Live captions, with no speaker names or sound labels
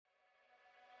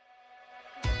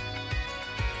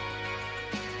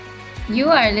You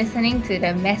are listening to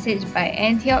the message by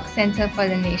Antioch Center for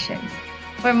the Nations.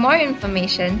 For more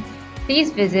information,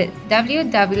 please visit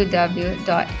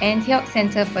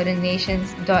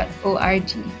www.antiochcenterforthenations.org.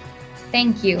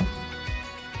 Thank you.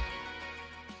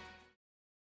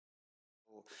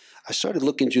 I started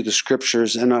looking through the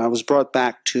scriptures, and I was brought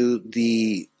back to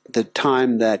the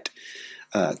time that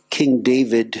King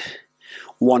David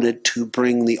wanted to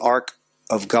bring the Ark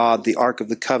of God, the Ark of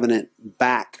the Covenant,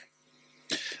 back.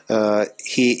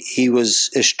 He was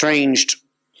estranged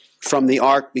from the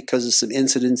Ark because of some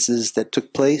incidences that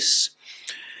took place,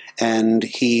 and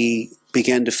he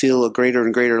began to feel a greater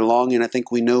and greater longing. I think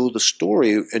we know the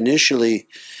story initially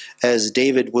as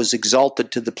David was exalted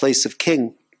to the place of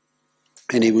king.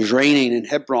 And he was reigning in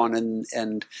Hebron,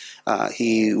 and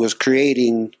he was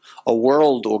creating a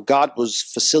world, or God was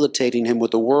facilitating him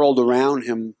with a world around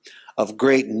him of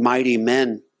great and mighty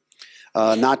men.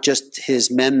 Not just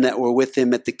his men that were with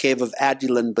him at the cave of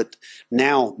Adullam, but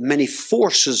now many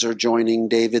forces are joining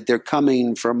David. They're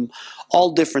coming from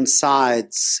all different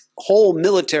sides. Whole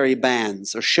military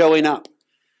bands are showing up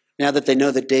now that they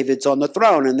know that David's on the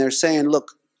throne. And they're saying,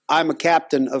 look, I'm a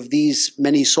captain of these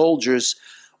many soldiers.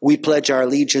 We pledge our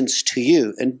allegiance to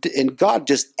you. And God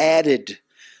just added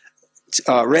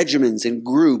regiments and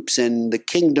groups, and the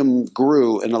kingdom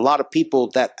grew. And a lot of people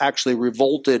that actually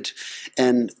revolted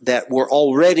and that were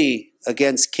already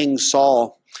against King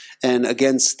Saul and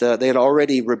against, they had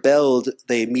already rebelled.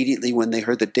 They immediately, when they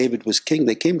heard that David was king,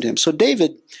 they came to him. So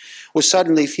David was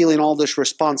suddenly feeling all this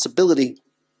responsibility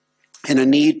and a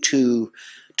need to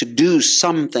do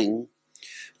something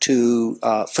to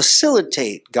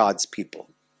facilitate God's people.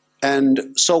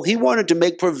 And so he wanted to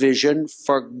make provision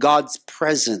for God's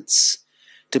presence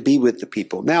to be with the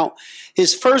people. Now,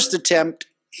 his first attempt,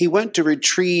 he went to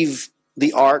retrieve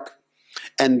the ark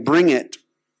and bring it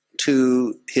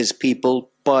to his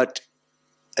people, but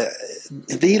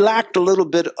he lacked a little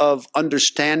bit of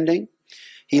understanding.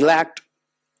 He lacked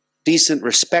decent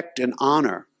respect and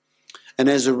honor. And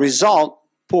as a result,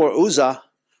 poor Uzzah,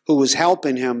 who was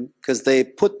helping him, because they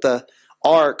put the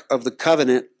Ark of the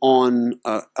Covenant on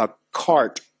a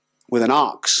cart with an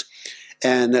ox,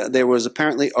 and there was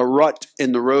apparently a rut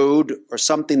in the road or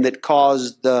something that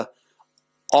caused the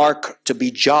ark to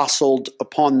be jostled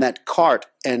upon that cart,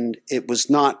 and it was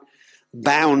not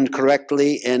bound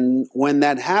correctly. And when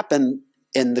that happened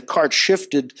and the cart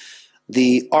shifted,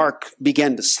 the ark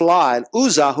began to slide.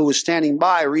 Uzzah, who was standing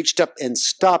by, reached up and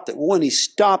stopped it. When he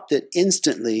stopped it,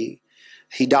 instantly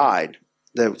he died.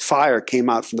 The fire came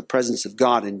out from the presence of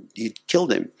God and he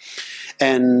killed him.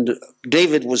 And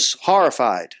David was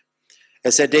horrified.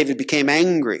 It said David became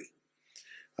angry.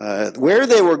 Where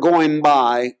they were going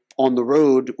by on the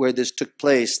road where this took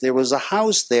place, there was a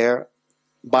house there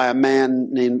by a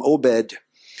man named Obed.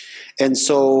 And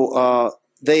so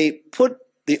they put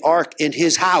the ark in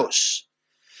his house.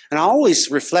 And I always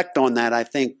reflect on that. I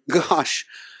think, gosh,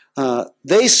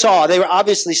 they were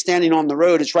obviously standing on the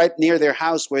road. It's right near their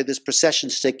house where this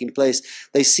procession's taking place.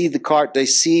 They see the cart. They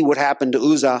see what happened to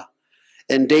Uzzah.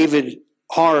 And David,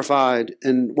 horrified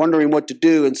and wondering what to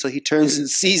do. And so he turns and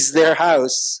sees their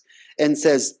house and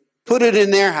says, put it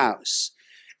in their house.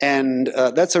 And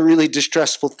that's a really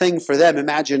distressful thing for them.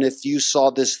 Imagine if you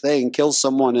saw this thing kill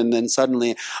someone and then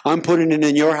suddenly, I'm putting it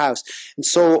in your house. And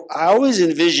so I always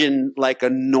envision like a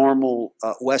normal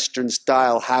Western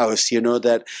style house,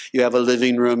 that you have a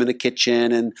living room and a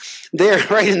kitchen. And there,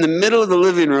 right in the middle of the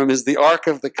living room, is the Ark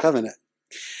of the Covenant.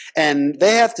 And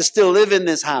they have to still live in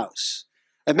this house.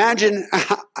 Imagine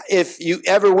if you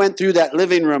ever went through that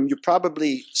living room, you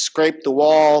probably scraped the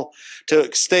wall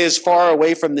to stay as far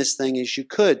away from this thing as you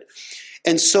could.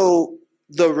 And so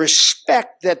the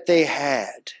respect that they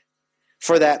had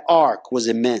for that ark was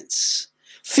immense.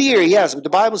 Fear, yes, but the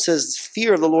Bible says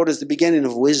fear of the Lord is the beginning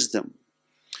of wisdom.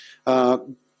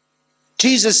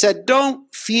 Jesus said,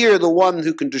 don't fear the one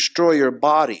who can destroy your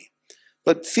body,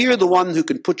 but fear the one who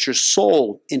can put your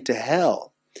soul into hell.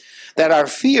 That our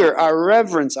fear, our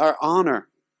reverence, our honor,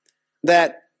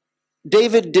 that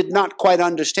David did not quite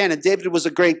understand. And David was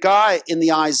a great guy in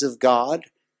the eyes of God.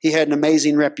 He had an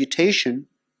amazing reputation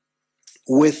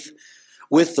with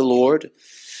the Lord,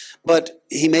 but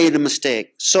he made a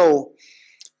mistake. So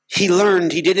he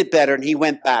learned, he did it better, and he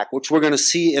went back, which we're going to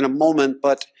see in a moment.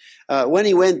 But when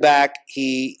he went back,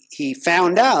 he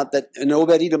found out that in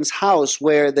Obed-Edom's house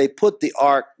where they put the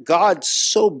ark, God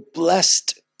so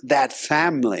blessed that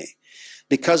family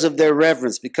because of their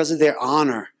reverence, because of their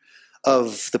honor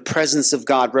of the presence of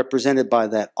God represented by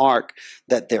that ark,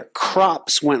 that their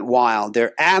crops went wild,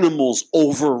 their animals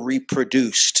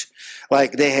over-reproduced.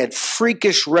 Like they had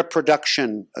freakish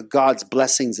reproduction of God's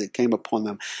blessings that came upon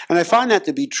them. And I find that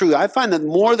to be true. I find that the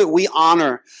more that we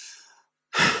honor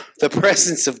the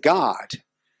presence of God,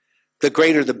 the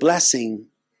greater the blessing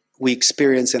we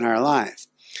experience in our life.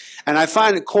 And I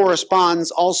find it corresponds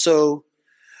also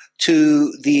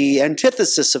to the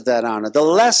antithesis of that honor. The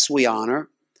less we honor,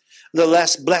 the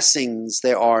less blessings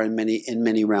there are in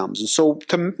many realms. And so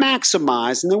to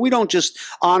maximize, and then we don't just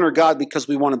honor God because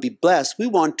we want to be blessed. We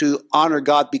want to honor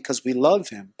God because we love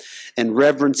him and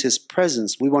reverence his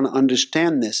presence. We want to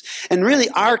understand this. And really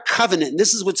our covenant, and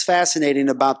this is what's fascinating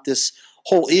about this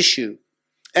whole issue.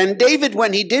 And David,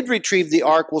 when he did retrieve the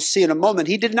ark, we'll see in a moment,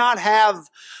 he did not have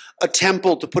a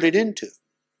temple to put it into.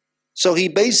 So he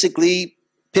basically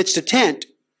pitched a tent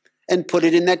and put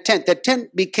it in that tent. That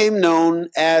tent became known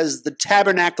as the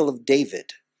Tabernacle of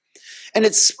David. And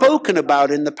it's spoken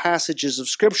about in the passages of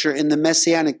Scripture, in the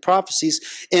Messianic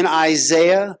prophecies, in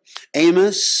Isaiah,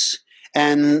 Amos,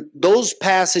 and those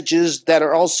passages that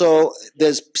are also,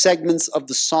 there's segments of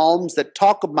the Psalms that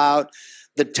talk about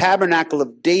the Tabernacle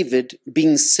of David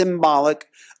being symbolic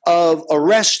of a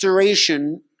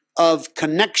restoration of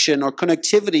connection or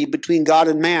connectivity between God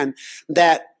and man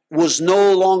that was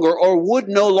no longer or would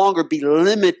no longer be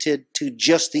limited to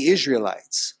just the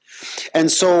Israelites.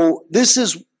 And so this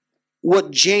is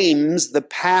what James, the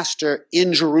pastor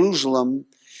in Jerusalem,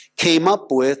 came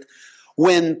up with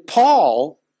when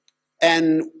Paul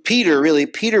and Peter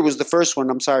was the first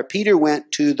one, Peter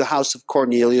went to the house of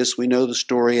Cornelius, we know the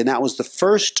story, and that was the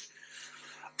first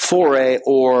foray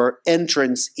or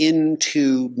entrance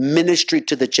into ministry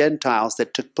to the Gentiles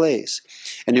that took place.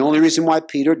 And the only reason why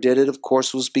Peter did it, of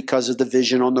course, was because of the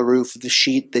vision on the roof of the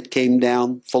sheet that came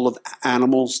down full of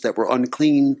animals that were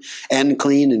unclean and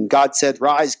clean. And God said,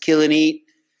 rise, kill and eat.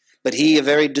 But he, a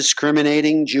very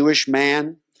discriminating Jewish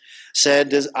man,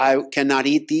 said, I cannot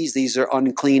eat these. These are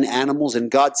unclean animals.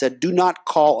 And God said, do not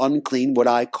call unclean what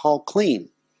I call clean.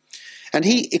 And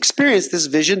he experienced this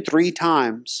vision 3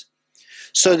 times.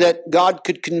 So that God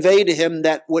could convey to him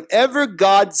that whatever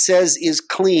God says is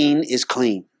clean is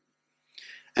clean.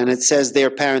 And it says there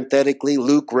parenthetically,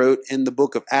 Luke wrote in the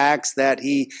book of Acts that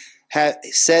he had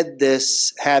said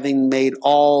this having made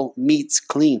all meats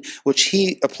clean, which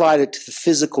he applied it to the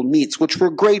physical meats, which we're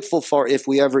grateful for if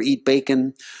we ever eat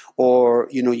bacon or,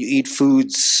 you eat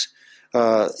foods,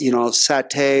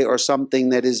 satay or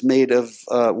something that is made of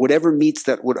whatever meats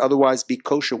that would otherwise be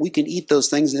kosher. We can eat those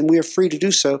things and we are free to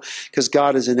do so because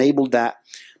God has enabled that.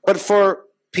 But for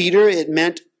Peter, it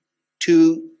meant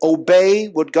to obey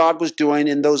what God was doing,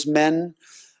 in those men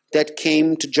that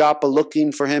came to Joppa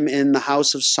looking for him in the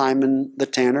house of Simon the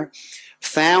tanner,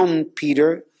 found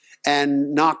Peter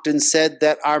and knocked and said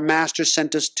that our master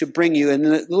sent us to bring you. And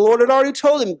the Lord had already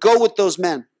told him, go with those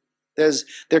men.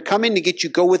 They're coming to get you,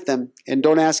 go with them, and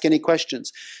don't ask any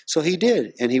questions. So he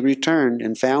did, and he returned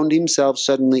and found himself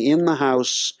suddenly in the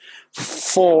house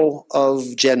full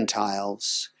of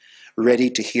Gentiles, ready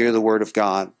to hear the word of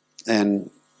God. And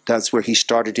that's where he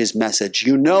started his message.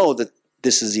 You know that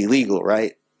this is illegal,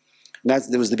 right? That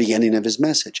was the beginning of his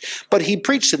message. But he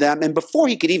preached to them, and before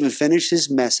he could even finish his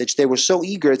message, they were so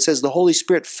eager. It says the Holy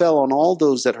Spirit fell on all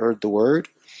those that heard the word,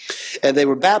 and they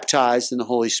were baptized in the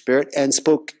Holy Spirit and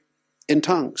spoke in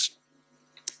tongues.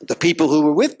 The people who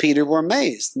were with Peter were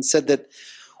amazed and said that,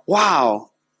 wow,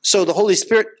 so the Holy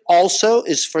Spirit also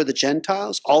is for the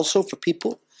Gentiles, also for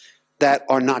people that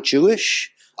are not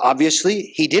Jewish.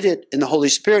 Obviously, he did it, and the Holy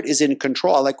Spirit is in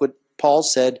control. I like what Paul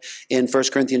said in 1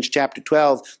 Corinthians chapter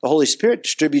 12, the Holy Spirit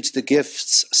distributes the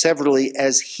gifts severally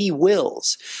as he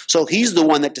wills. So he's the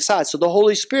one that decides. So the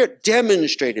Holy Spirit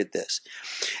demonstrated this.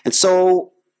 And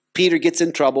so Peter gets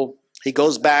in trouble. He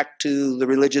goes back to the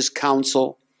religious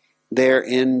council there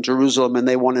in Jerusalem, and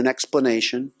they want an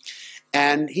explanation.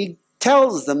 And he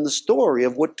tells them the story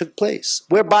of what took place,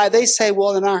 whereby they say,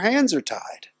 well, then our hands are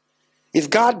tied. If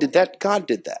God did that, God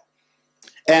did that.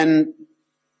 And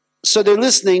so they're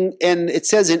listening, and it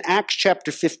says in Acts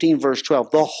chapter 15, verse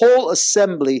 12, the whole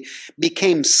assembly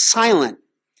became silent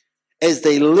as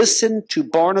they listened to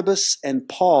Barnabas and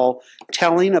Paul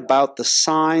telling about the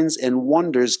signs and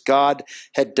wonders God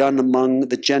had done among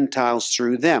the Gentiles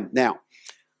through them.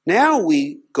 Now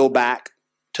we go back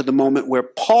to the moment where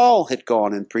Paul had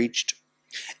gone and preached,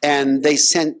 and they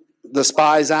sent the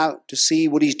spies out to see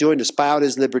what he's doing, to spy out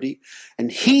his liberty.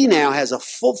 And he now has a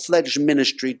full-fledged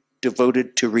ministry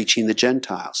devoted to reaching the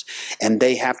Gentiles. And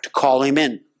they have to call him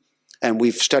in. And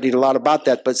we've studied a lot about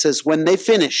that. But it says, when they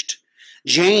finished,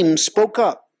 James spoke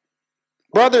up.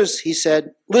 Brothers, he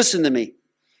said, listen to me.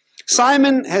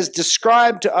 Simon has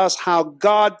described to us how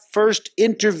God first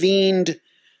intervened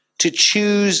to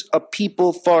choose a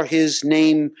people for his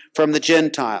name from the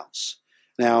Gentiles.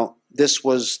 Now, this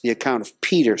was the account of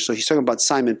Peter, so he's talking about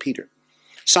Simon Peter.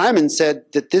 Simon said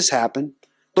that this happened.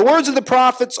 The words of the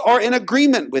prophets are in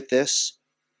agreement with this,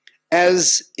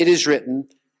 as it is written,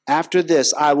 after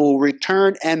this I will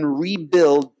return and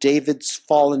rebuild David's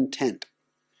fallen tent.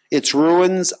 Its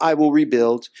ruins I will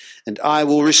rebuild, and I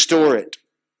will restore it,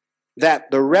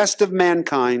 that the rest of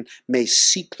mankind may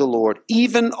seek the Lord,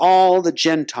 even all the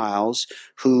Gentiles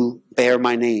who bear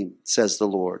my name, says the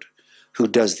Lord, who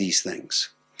does these things.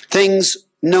 Things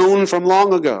known from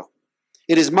long ago.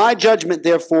 It is my judgment,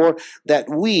 therefore, that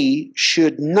we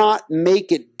should not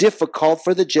make it difficult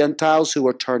for the Gentiles who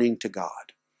are turning to God.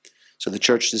 So the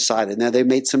church decided. Now they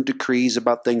made some decrees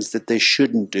about things that they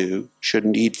shouldn't do.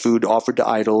 Shouldn't eat food offered to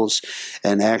idols,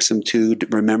 and asked them to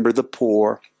remember the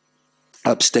poor,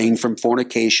 abstain from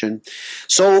fornication.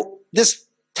 So this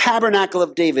tabernacle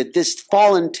of David, this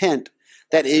fallen tent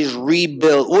that is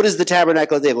rebuilt. What is the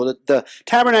tabernacle of David? Well, the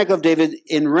tabernacle of David,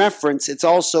 in reference, it's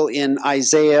also in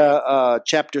Isaiah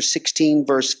chapter 16,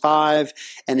 verse 5,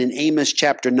 and in Amos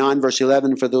chapter 9, verse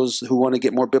 11, for those who want to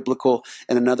get more biblical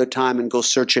in another time and go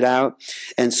search it out.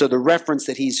 And so the reference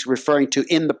that he's referring to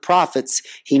in the prophets,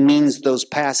 he means those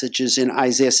passages in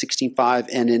Isaiah 16:5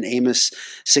 and in Amos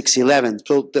 6:11.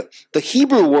 So the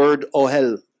Hebrew word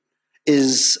ohel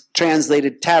is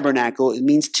translated tabernacle. It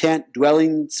means tent,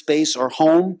 dwelling space, or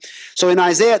home. So in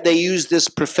Isaiah, they use this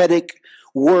prophetic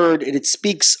word, and it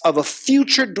speaks of a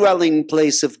future dwelling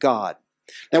place of God.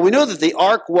 Now we know that the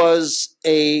ark was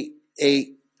a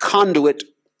conduit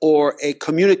or a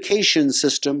communication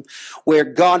system where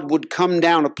God would come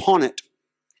down upon it,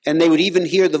 and they would even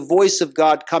hear the voice of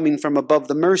God coming from above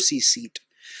the mercy seat.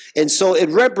 And so it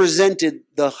represented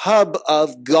the hub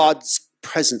of God's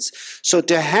presence. So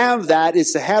to have that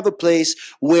is to have a place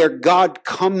where God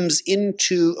comes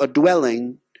into a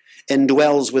dwelling and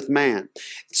dwells with man.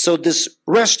 So this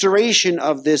restoration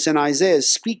of this in Isaiah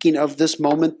is speaking of this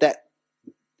moment that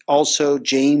also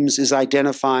James is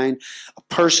identifying. A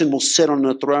person will sit on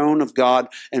the throne of God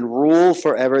and rule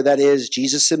forever. That is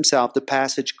Jesus himself. The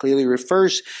passage clearly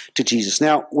refers to Jesus.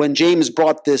 Now, when James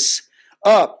brought this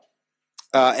up,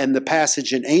 and the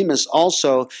passage in Amos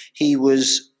also, he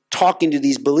was talking to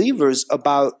these believers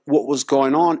about what was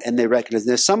going on, and they recognized.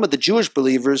 Now, some of the Jewish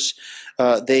believers,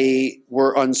 they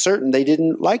were uncertain. They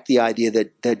didn't like the idea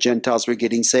that Gentiles were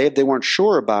getting saved. They weren't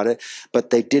sure about it, but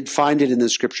they did find it in the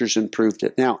scriptures and proved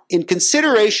it. Now, in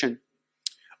consideration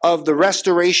of the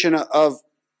restoration of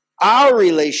our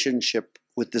relationship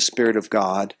with the Spirit of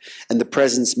God and the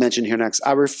presence mentioned here next,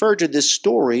 I refer to this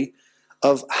story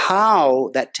of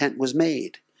how that tent was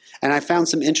made. And I found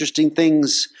some interesting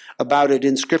things about it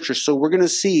in Scripture. So we're going to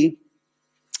see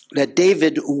that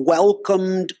David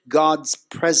welcomed God's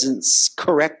presence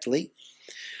correctly,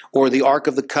 or the Ark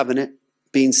of the Covenant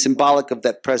being symbolic of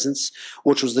that presence,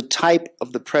 which was the type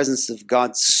of the presence of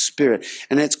God's Spirit.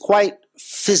 And it's quite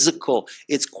physical.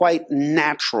 It's quite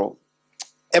natural.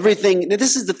 Everything. Now,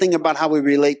 this is the thing about how we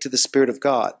relate to the Spirit of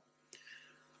God.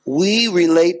 We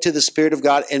relate to the Spirit of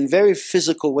God in very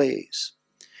physical ways.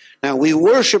 Now, we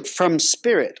worship from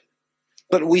spirit,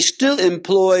 but we still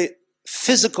employ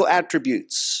physical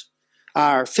attributes.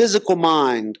 Our physical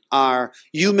mind, our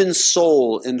human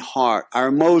soul and heart, our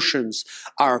emotions,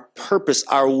 our purpose,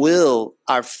 our will,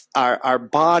 our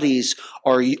bodies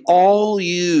are all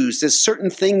used. There's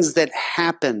certain things that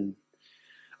happen.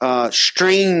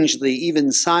 Strangely,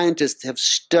 even scientists have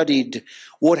studied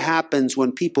what happens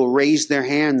when people raise their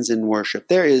hands in worship.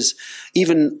 There is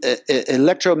even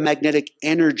electromagnetic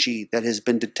energy that has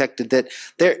been detected. That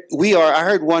I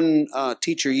heard one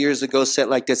teacher years ago say it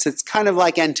like this: it's kind of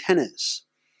like antennas.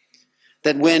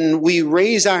 That when we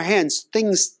raise our hands,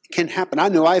 things can happen. I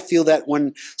know I feel that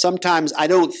when sometimes I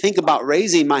don't think about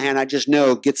raising my hand, I just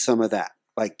know, get some of that.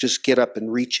 Like, just get up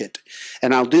and reach it.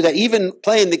 And I'll do that. Even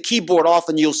playing the keyboard,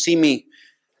 often you'll see me.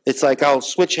 It's like I'll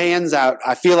switch hands out.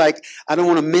 I feel like I don't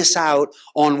want to miss out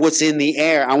on what's in the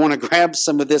air. I want to grab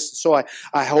some of this. So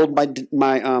I hold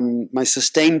my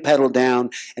sustain pedal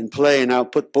down and play, and I'll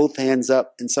put both hands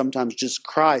up and sometimes just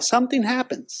cry. Something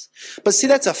happens. But see,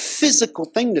 that's a physical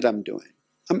thing that I'm doing.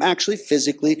 I'm actually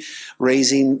physically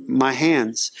raising my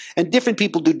hands. And different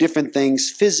people do different things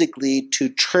physically to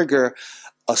trigger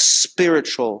a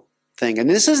spiritual thing. And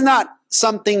this is not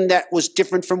something that was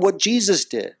different from what Jesus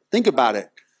did. Think about it.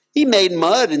 He made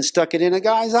mud and stuck it in a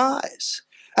guy's eyes.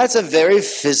 That's a very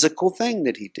physical thing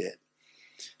that he did.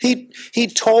 He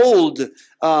told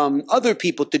other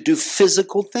people to do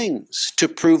physical things to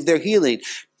prove their healing.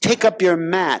 Take up your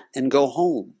mat and go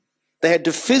home. They had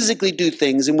to physically do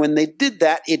things, and when they did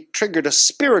that, it triggered a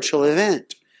spiritual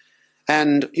event.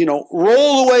 and,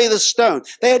 roll away the stone.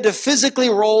 They had to physically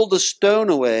roll the stone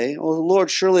away. Oh,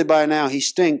 Lord, surely by now he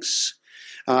stinks.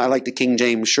 I like the King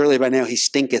James. Surely by now he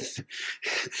stinketh.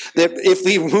 That if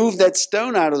we move that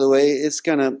stone out of the way, it's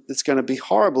gonna be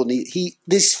horrible.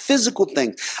 These physical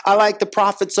things. I like the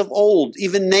prophets of old.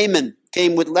 Even Naaman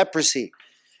came with leprosy.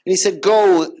 And he said,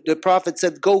 the prophet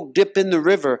said, go dip in the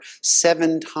river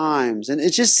 7 times. And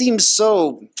it just seems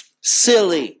so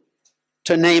silly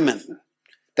to Naaman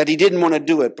that he didn't want to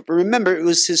do it. But remember, it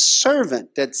was his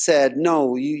servant that said,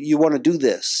 no, you want to do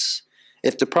this.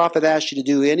 If the prophet asked you to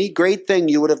do any great thing,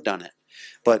 you would have done it.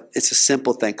 But it's a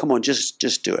simple thing. Come on, just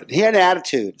do it. He had an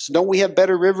attitude. So don't we have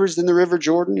better rivers than the River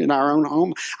Jordan in our own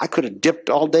home? I could have dipped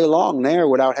all day long there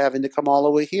without having to come all the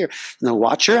way here. Now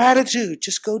watch your attitude.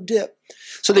 Just go dip.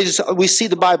 So we see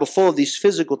the Bible full of these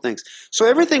physical things. So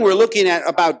everything we're looking at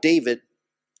about David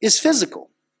is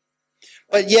physical.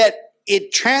 But yet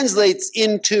it translates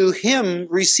into him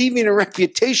receiving a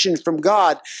reputation from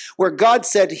God where God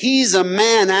said, he's a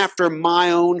man after my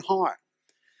own heart.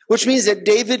 Which means that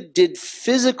David did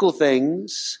physical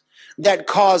things that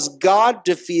caused God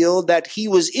to feel that he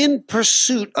was in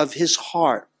pursuit of his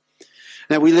heart.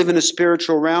 Now, we live in a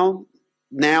spiritual realm.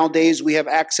 Nowadays, we have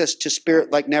access to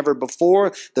spirit like never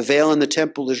before. The veil in the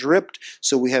temple is ripped,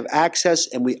 so we have access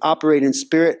and we operate in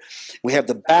spirit. We have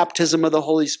the baptism of the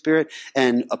Holy Spirit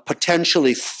and a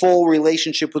potentially full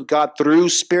relationship with God through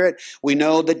spirit. We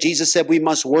know that Jesus said we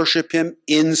must worship him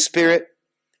in spirit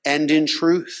and in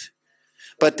truth.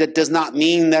 But that does not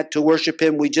mean that to worship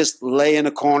him, we just lay in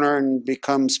a corner and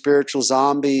become spiritual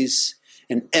zombies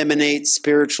and emanate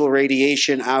spiritual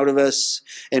radiation out of us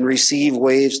and receive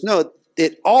waves. No,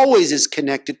 it always is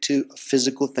connected to a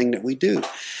physical thing that we do.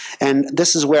 And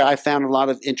this is where I found a lot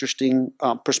of interesting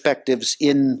perspectives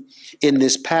in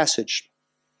this passage.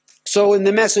 So in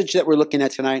the message that we're looking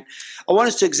at tonight, I want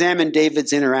us to examine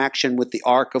David's interaction with the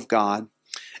Ark of God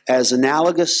as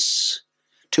analogous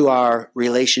to our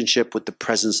relationship with the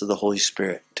presence of the Holy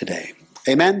Spirit today.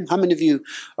 Amen? How many of you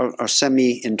are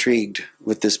semi-intrigued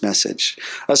with this message?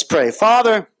 Let's pray.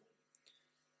 Father,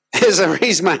 as I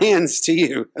raise my hands to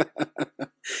you,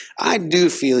 I do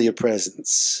feel your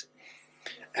presence.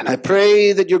 And I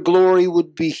pray that your glory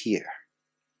would be here.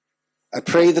 I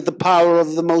pray that the power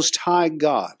of the Most High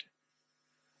God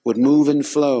would move and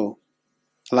flow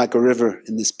like a river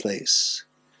in this place.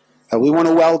 We want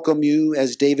to welcome you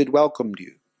as David welcomed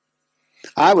you.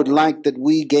 I would like that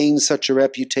we gain such a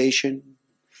reputation.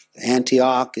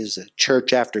 Antioch is a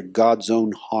church after God's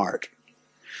own heart.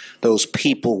 Those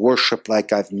people worship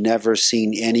like I've never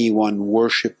seen anyone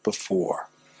worship before.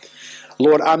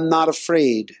 Lord, I'm not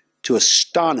afraid to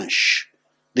astonish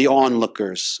the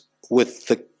onlookers with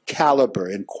the caliber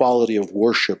and quality of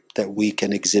worship that we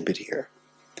can exhibit here.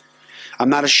 I'm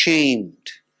not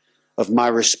ashamed of my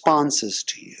responses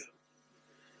to you,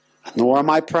 nor am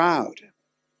I proud,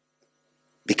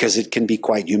 because it can be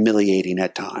quite humiliating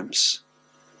at times.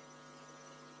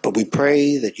 But we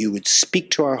pray that you would speak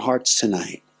to our hearts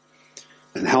tonight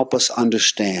and help us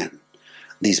understand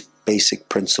these basic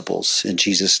principles in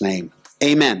Jesus' name.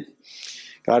 Amen.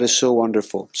 God is so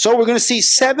wonderful. So we're going to see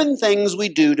 7 things we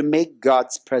do to make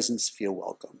God's presence feel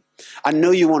welcome. I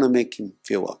know you want to make him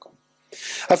feel welcome.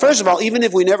 First of all, even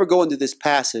if we never go into this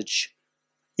passage,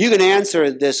 you can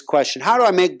answer this question, how do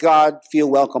I make God feel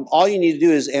welcome? All you need to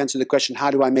do is answer the question,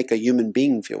 how do I make a human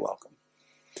being feel welcome?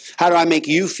 How do I make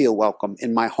you feel welcome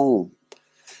in my home?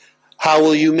 How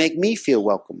will you make me feel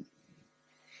welcome?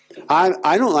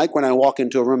 I don't like when I walk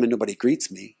into a room and nobody greets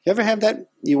me. You ever have that?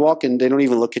 You walk and they don't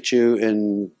even look at you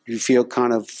and you feel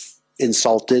kind of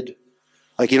insulted.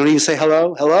 Like you don't even say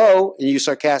hello, hello, and you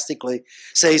sarcastically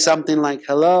say something like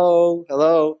hello,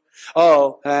 hello.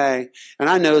 Oh, hey. And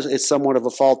I know it's somewhat of a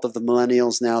fault of the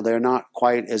millennials now. They're not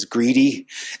quite as greedy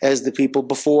as the people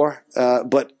before.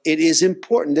 But it is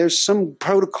important. There's some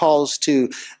protocols to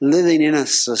living in a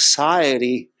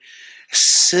society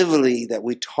civilly that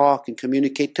we talk and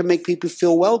communicate to make people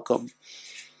feel welcome.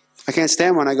 I can't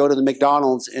stand when I go to the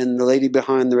McDonald's and the lady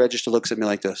behind the register looks at me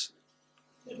like this.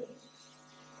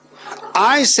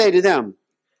 I say to them,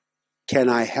 can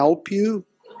I help you?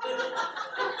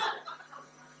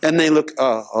 And they look,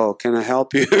 oh, can I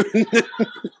help you?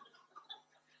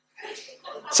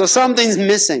 So something's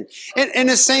missing. In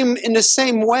the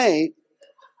same way,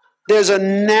 there's a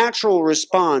natural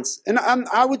response. And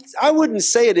I wouldn't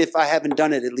say it if I haven't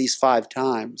done it at least 5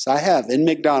 times. I have in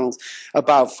McDonald's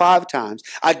about 5 times.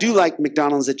 I do like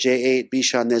McDonald's at J8 at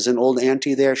Bishan. There's an old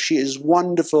auntie there. She is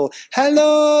wonderful.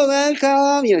 Hello,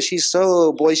 welcome. You know, she's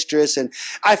so boisterous. And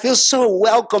I feel so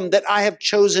welcome that I have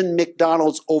chosen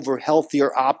McDonald's over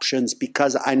healthier options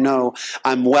because I know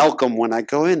I'm welcome when I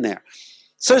go in there.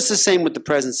 So it's the same with the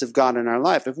presence of God in our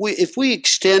life. If we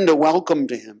extend a welcome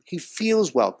to him, he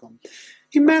feels welcome.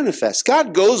 He manifests.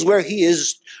 God goes where he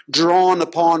is drawn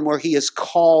upon, where he is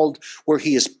called, where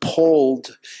he is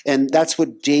pulled. And that's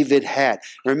what David had.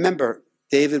 Remember,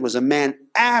 David was a man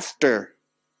after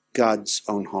God's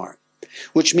own heart,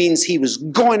 which means he was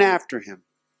going after him.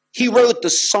 He wrote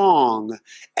the song,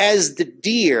 "As the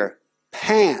deer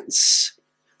pants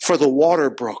for the water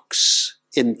brooks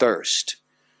in thirst,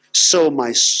 so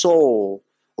my soul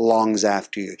longs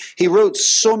after you." He wrote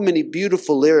so many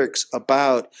beautiful lyrics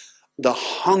about the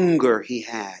hunger he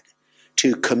had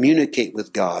to communicate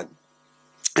with God.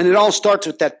 And it all starts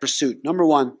with that pursuit. Number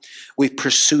 1, we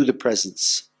pursue the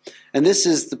presence. And this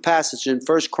is the passage in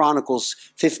 1 Chronicles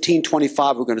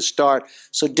 15:25 we're going to start.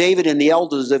 So David and the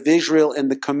elders of Israel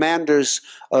and the commanders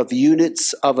of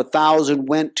units of 1,000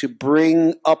 went to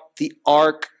bring up the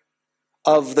ark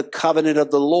of the covenant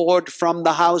of the Lord from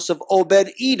the house of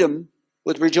Obed-Edom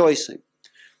with rejoicing.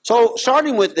 So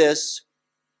starting with this,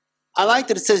 I like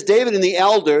that it says David and the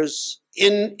elders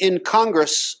in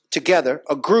Congress together,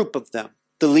 a group of them,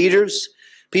 the leaders,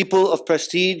 people of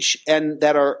prestige and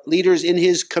that are leaders in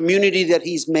his community that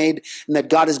he's made and that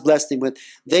God has blessed him with,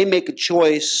 they make a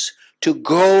choice to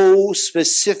go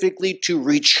specifically to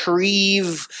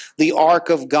retrieve the ark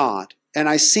of God. And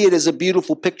I see it as a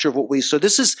beautiful picture of what we saw.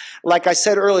 This is, like I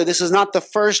said earlier, this is not the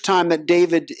first time that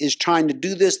David is trying to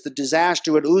do this. The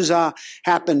disaster at Uzzah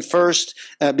happened first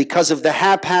because of the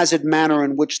haphazard manner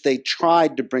in which they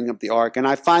tried to bring up the ark. And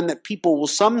I find that people will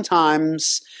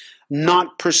sometimes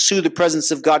not pursue the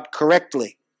presence of God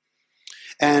correctly.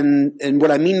 And what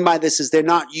I mean by this is they're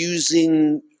not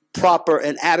using proper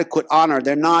and adequate honor.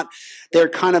 They're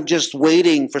kind of just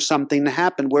waiting for something to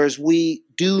happen, whereas we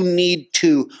do need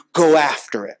to go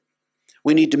after it.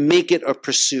 We need to make it a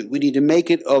pursuit. We need to make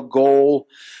it a goal.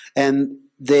 And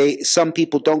some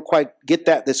people don't quite get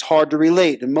that. It's hard to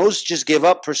relate. And most just give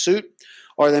up pursuit,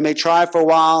 or they may try for a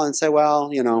while and say, well,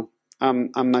 you know,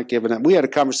 I'm not giving up. We had a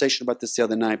conversation about this the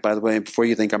other night, by the way. Before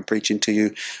you think I'm preaching to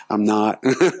you, I'm not.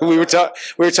 we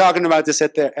were talking about this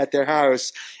at their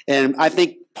house, and I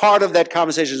think part of that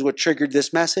conversation is what triggered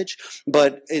this message.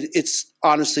 But it's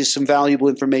honestly some valuable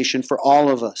information for all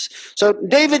of us. So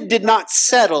David did not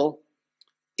settle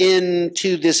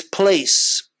into this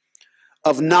place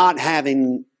of not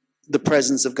having the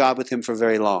presence of God with him for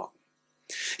very long.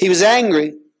 He was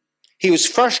angry. He was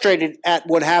frustrated at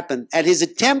what happened, at his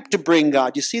attempt to bring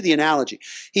God. You see the analogy.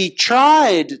 He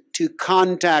tried to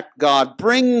contact God,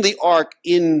 bring the ark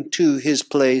into his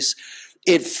place.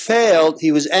 It failed.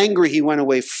 He was angry. He went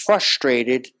away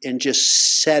frustrated and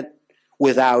just sat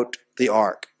without the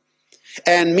ark.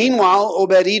 And meanwhile,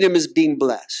 Obed-Edom is being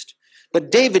blessed.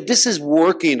 But David, this is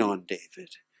working on David.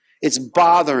 It's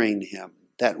bothering him.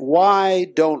 That why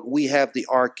don't we have the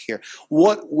ark here?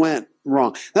 What went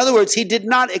wrong? In other words, he did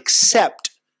not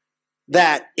accept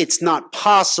that it's not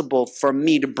possible for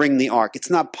me to bring the ark.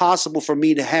 It's not possible for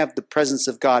me to have the presence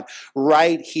of God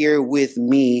right here with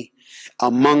me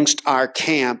amongst our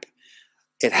camp.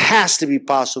 It has to be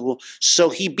possible. So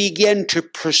he began to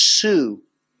pursue.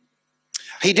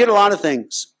 He did a lot of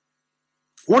things.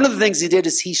 One of the things he did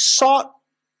is he sought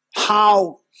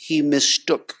how he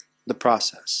mistook the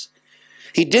process.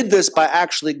 He did this by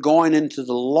actually going into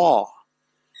the law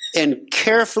and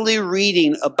carefully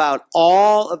reading about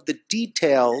all of the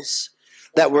details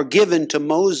that were given to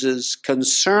Moses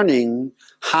concerning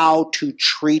how to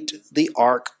treat the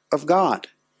ark of God.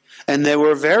 And there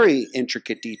were very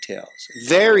intricate details,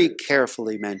 very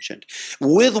carefully mentioned,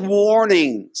 with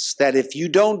warnings that if you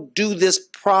don't do this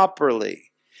properly,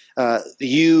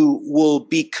 you will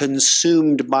be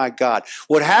consumed by God.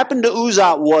 What happened to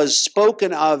Uzzah was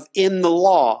spoken of in the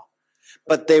law,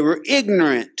 but they were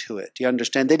ignorant to it. Do you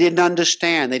understand? They didn't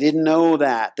understand. They didn't know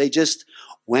that. They just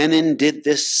went and did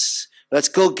this. Let's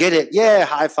go get it. Yeah,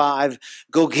 high five.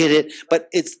 Go get it. But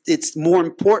it's more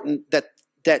important that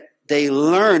they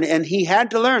learn, and he had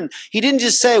to learn. He didn't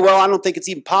just say, well, I don't think it's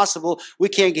even possible. We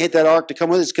can't get that ark to come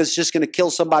with us because it's just going to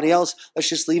kill somebody else. Let's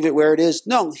just leave it where it is.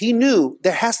 No, he knew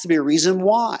there has to be a reason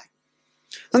why.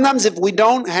 Sometimes if we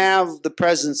don't have the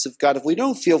presence of God, if we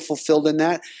don't feel fulfilled in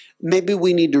that, maybe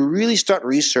we need to really start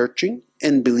researching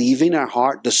and believing our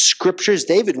heart. The scriptures,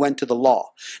 David went to the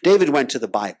law. David went to the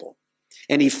Bible.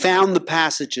 and he found the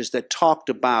passages that talked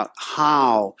about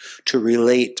how to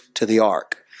relate to the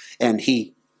ark. And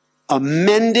he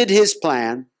amended his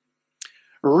plan,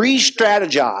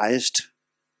 re-strategized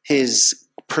his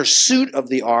pursuit of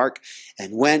the ark,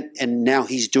 and went, and now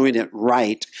he's doing it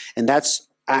right. And that's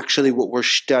actually what we're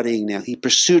studying now. He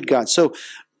pursued God. So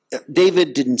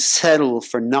David didn't settle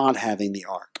for not having the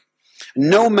ark.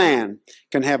 No man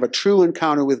can have a true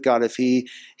encounter with God if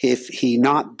he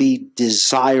not be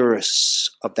desirous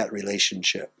of that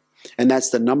relationship. And that's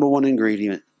the number one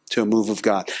ingredient to a move of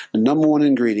God. The number one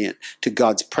ingredient to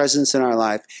God's presence in our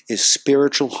life is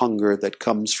spiritual hunger that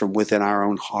comes from within our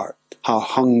own heart. How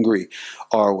hungry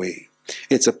are we?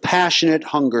 It's a passionate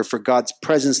hunger for God's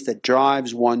presence that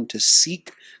drives one to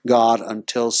seek God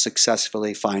until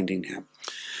successfully finding him.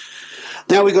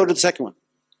 Now we go to the second one.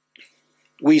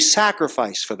 We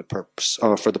sacrifice for the purpose,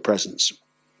 or for the presence.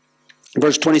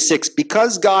 Verse 26,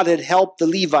 because God had helped the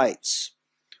Levites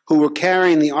who were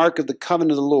carrying the Ark of the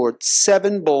Covenant of the Lord,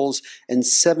 7 bulls and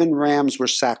 7 rams were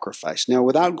sacrificed. Now,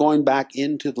 without going back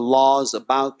into the laws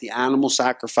about the animal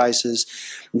sacrifices,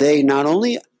 they not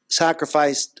only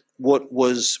sacrificed what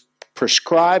was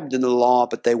prescribed in the law,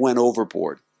 but they went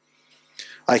overboard.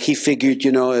 Like he figured,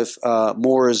 if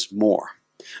more is more.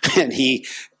 And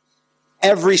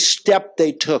every step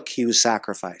they took, he was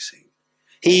sacrificing.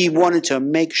 He wanted to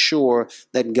make sure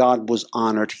that God was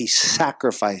honored. He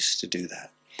sacrificed to do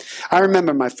that. I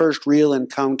remember my first real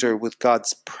encounter with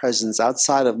God's presence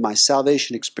outside of my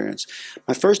salvation experience.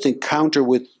 My first encounter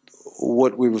with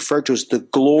what we refer to as the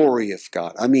glory of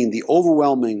God. I mean, the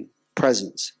overwhelming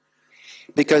presence.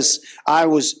 Because I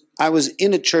was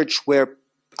in a church where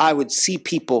I would see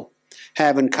people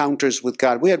have encounters with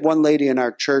God. We had one lady in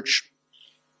our church.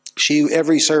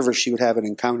 Every service she would have an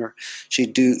encounter. She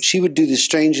would do the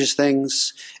strangest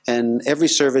things, and every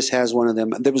service has one of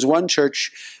them. There was one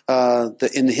church in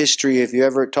the history. If you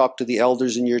ever talk to the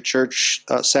elders in your church,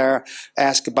 Sarah,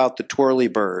 ask about the twirly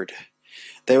bird.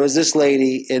 There was this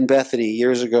lady in Bethany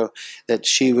years ago that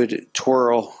she would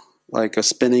twirl like a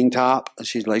spinning top.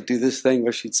 She'd do this thing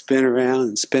where she'd spin around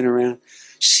and spin around.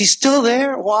 She's still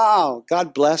there. Wow,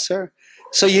 God bless her.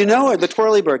 So you know her, the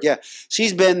twirly bird. Yeah,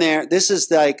 she's been there. This is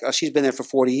she's been there for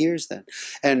 40 years then.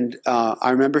 And I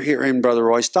remember hearing Brother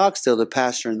Roy Stockstill, the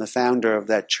pastor and the founder of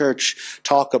that church,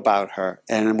 talk about her.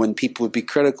 And when people would be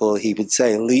critical, he would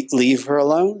say, leave her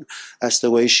alone. That's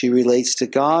the way she relates to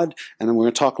God. And then we're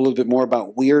going to talk a little bit more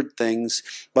about weird things.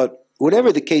 But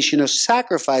whatever the case,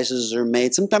 sacrifices are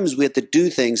made. Sometimes we have to do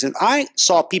things. And I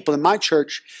saw people in my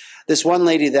church, this one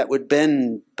lady that would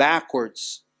bend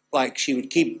backwards, like she would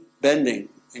keep bending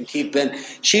and keep bending.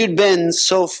 She would bend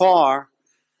so far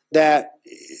that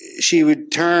she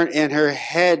would turn and her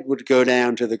head would go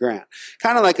down to the ground.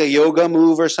 Kind of like a yoga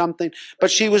move or something. But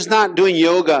she was not doing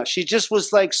yoga. She just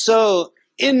was so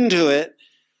into it.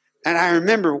 And I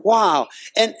remember, wow.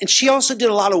 And she also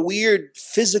did a lot of weird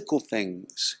physical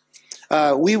things.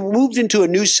 We moved into a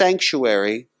new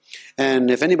sanctuary.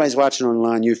 And if anybody's watching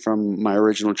online, you're from my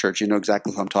original church, you know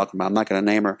exactly who I'm talking about. I'm not going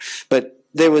to name her. But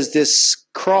there was this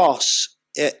cross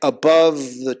above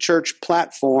the church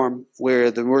platform where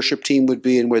the worship team would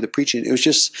be and where the preaching. It was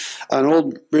just an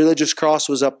old religious cross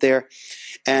was up there.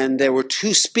 And there were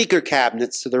 2 speaker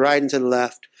cabinets to the right and to the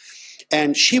left.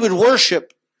 And she would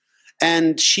worship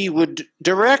and she would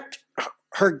direct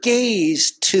her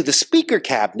gaze to the speaker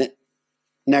cabinet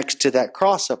next to that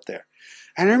cross up there.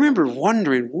 And I remember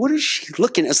wondering, what is she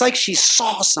looking at? It's like she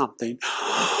saw something.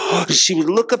 She would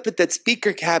look up at that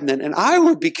speaker cabinet, and I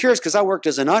would be curious because I worked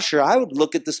as an usher. I would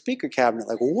look at the speaker cabinet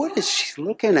like, what is she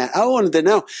looking at? I wanted to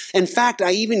know. In fact,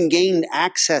 I even gained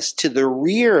access to the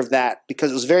rear of that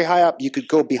because it was very high up. You could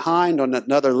go behind on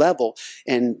another level,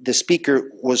 and the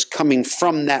speaker was coming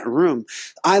from that room.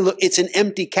 It's an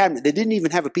empty cabinet. They didn't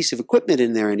even have a piece of equipment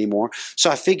in there anymore.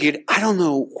 So I figured, I don't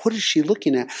know, what is she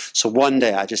looking at? So one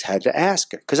day I just had to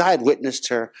ask her because I had witnessed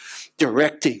her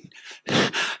directing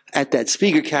at that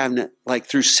speaker cabinet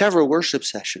through several worship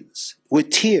sessions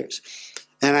with tears.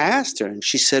 And I asked her, and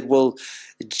she said, well,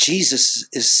 Jesus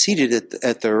is seated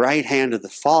at the right hand of the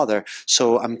Father,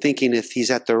 so I'm thinking if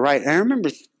he's at the right. And I remember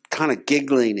kind of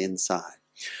giggling inside.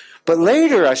 But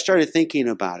later I started thinking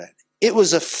about it. It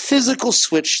was a physical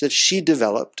switch that she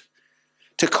developed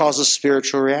to cause a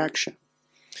spiritual reaction.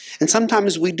 And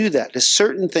sometimes we do that. There's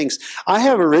certain things. I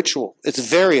have a ritual. It's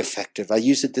very effective. I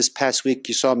used it this past week.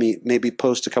 You saw me maybe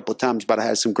post a couple of times, but I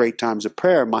had some great times of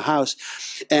prayer in my house.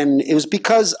 And it was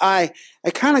because I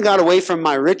kind of got away from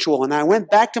my ritual, and I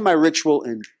went back to my ritual,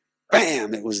 and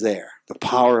bam, it was there. The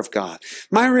power of God.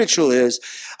 My ritual is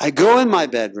I go in my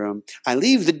bedroom, I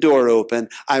leave the door open,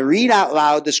 I read out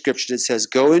loud the scripture that says,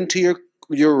 go into your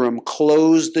your room,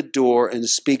 close the door, and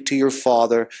speak to your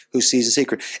Father who sees in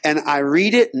secret. And I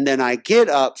read it, and then I get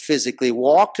up physically,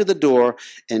 walk to the door,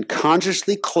 and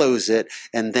consciously close it,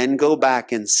 and then go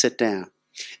back and sit down.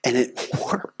 And it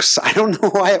works. I don't know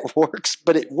why it works,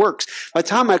 but it works. By the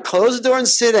time I close the door and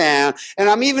sit down, and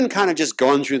I'm even kind of just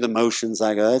going through the motions,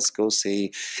 I go, let's go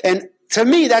see. And to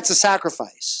me, that's a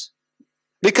sacrifice.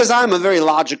 Because I'm a very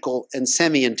logical and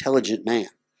semi-intelligent man.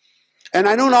 And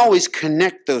I don't always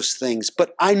connect those things,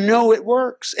 but I know it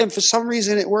works. And for some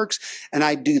reason it works, and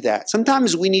I do that.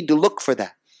 Sometimes we need to look for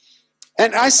that.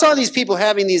 And I saw these people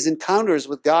having these encounters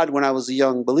with God when I was a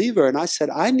young believer, and I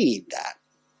said, I need that.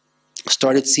 I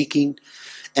started seeking,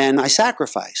 and I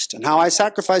sacrificed. And how I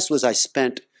sacrificed was I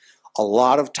spent a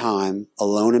lot of time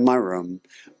alone in my room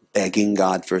begging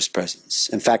God for His presence.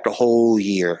 In fact, a whole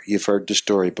year. You've heard the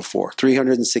story before.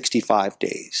 365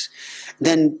 days.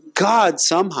 Then God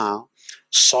somehow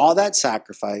saw that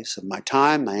sacrifice of my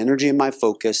time, my energy, and my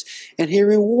focus, and He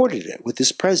rewarded it with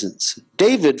His presence.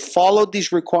 David followed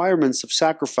these requirements of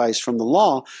sacrifice from the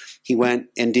law. He went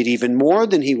and did even more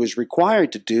than he was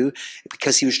required to do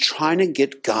because he was trying to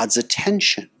get God's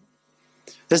attention.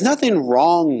 There's nothing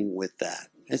wrong with that.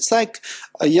 It's like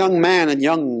a young man and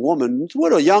young woman.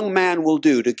 What a young man will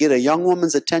do to get a young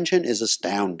woman's attention is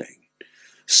astounding.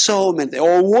 So many,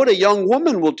 or what a young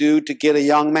woman will do to get a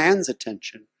young man's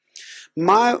attention.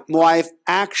 My wife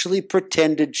actually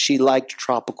pretended she liked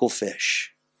tropical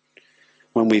fish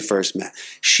when we first met.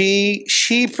 She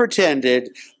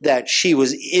pretended that she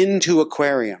was into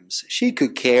aquariums. She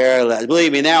could care less.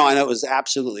 Believe me, now I know it was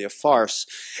absolutely a farce.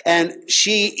 And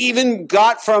she even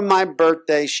got from my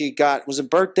birthday, was a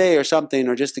birthday or something,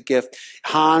 or just a gift,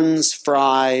 Hans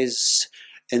Fry's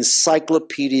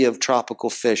Encyclopedia of Tropical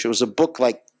Fish. It was a book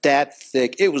like that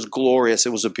thick. It was glorious.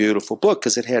 It was a beautiful book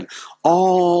because it had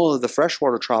all of the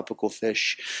freshwater tropical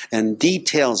fish and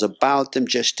details about them,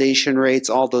 gestation rates,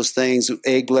 all those things,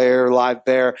 egg layer, live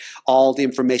bear, all the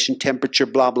information, temperature,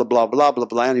 blah, blah, blah, blah, blah,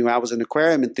 blah. Anyway, I was an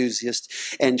aquarium enthusiast,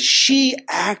 and she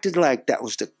acted like that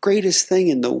was the greatest thing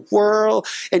in the world,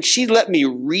 and she let me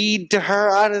read to her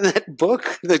out of that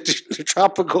book, the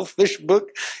tropical fish book,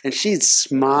 and she'd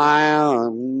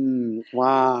smile.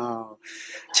 Wow.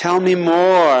 Tell me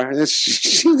more.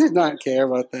 She did not care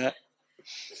about that.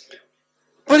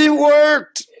 But it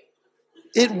worked.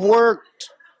 It worked.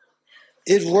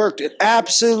 It worked. It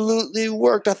absolutely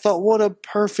worked. I thought, what a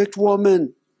perfect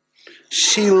woman.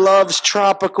 She loves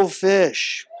tropical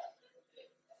fish.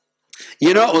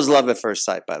 You know it was love at first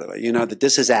sight, by the way. You know that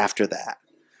this is after that.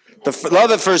 The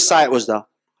love at first sight was the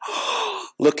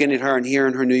looking at her and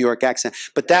hearing her New York accent.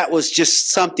 But that was just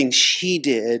something she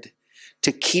did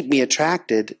to keep me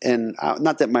attracted. And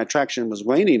not that my attraction was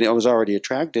waning. I was already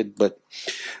attracted, but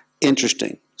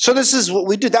interesting. So this is what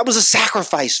we did. That was a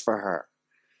sacrifice for her.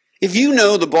 If you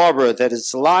know the Barbara that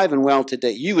is alive and well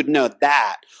today, you would know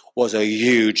that was a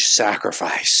huge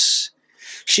sacrifice.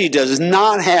 She does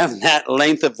not have that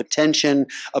length of attention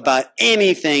about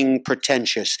anything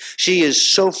pretentious. She is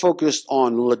so focused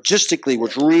on logistically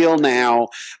what's real now,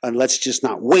 and let's just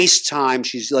not waste time.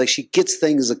 She's like, she gets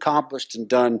things accomplished and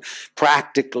done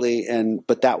practically,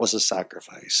 but that was a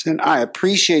sacrifice. And I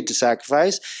appreciate the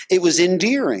sacrifice. It was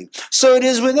endearing. So it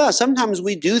is with us. Sometimes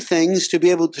we do things to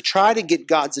be able to try to get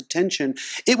God's attention.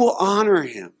 It will honor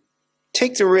Him.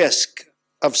 Take the risk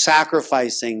of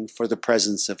sacrificing for the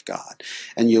presence of God,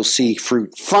 and you'll see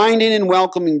fruit. Finding and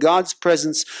welcoming God's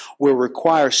presence will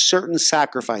require certain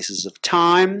sacrifices of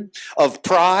time, of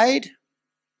pride.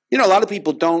 You know, a lot of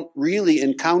people don't really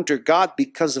encounter God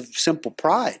because of simple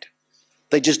pride.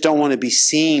 They just don't want to be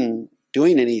seen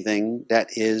doing anything that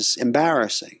is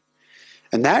embarrassing.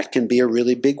 And that can be a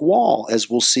really big wall, as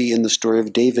we'll see in the story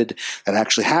of David that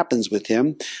actually happens with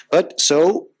him. But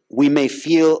so we may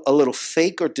feel a little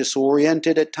fake or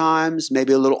disoriented at times,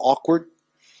 maybe a little awkward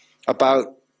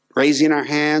about raising our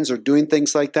hands or doing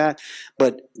things like that,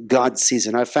 but God sees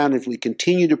it. I found if we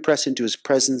continue to press into His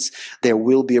presence, there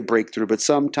will be a breakthrough, but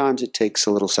sometimes it takes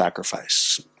a little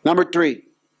sacrifice. Number 3,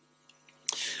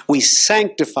 we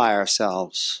sanctify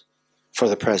ourselves for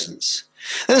the presence.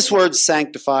 This word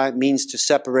sanctify means to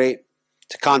separate,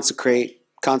 to consecrate.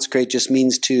 Consecrate just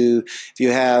means to, if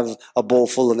you have a bowl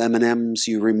full of M&Ms,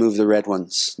 you remove the red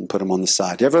ones and put them on the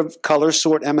side. Do you ever color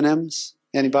sort M&Ms?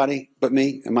 Anybody but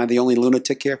me? Am I the only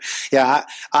lunatic here? Yeah,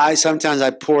 I sometimes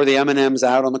I pour the M&Ms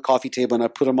out on the coffee table and I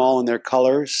put them all in their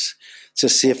colors to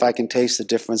see if I can taste the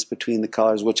difference between the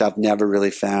colors, which I've never really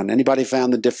found. Anybody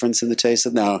found the difference in the taste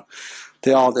of? No.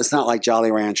 It's not like Jolly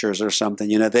Ranchers or something.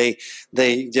 You know,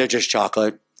 they're just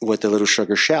chocolate with a little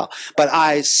sugar shell. But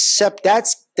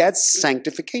that's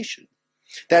sanctification.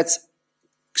 That's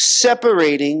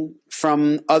separating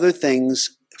from other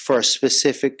things for a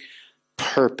specific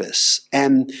purpose.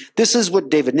 And this is what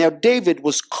David. Now, David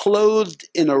was clothed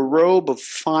in a robe of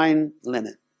fine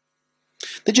linen.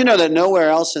 Did you know that nowhere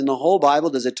else in the whole Bible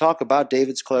does it talk about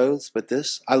David's clothes but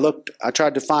this? I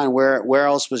tried to find where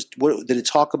else did it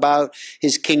talk about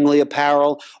his kingly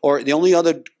apparel, or the only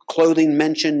other clothing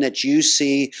mentioned that you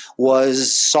see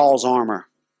was Saul's armor.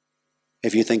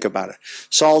 If you think about it,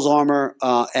 Saul's armor,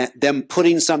 and them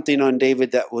putting something on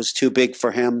David that was too big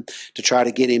for him to try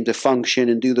to get him to function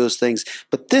and do those things.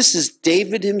 But this is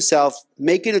David himself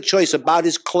making a choice about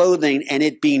his clothing and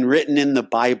it being written in the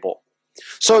Bible.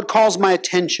 So it calls my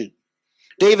attention.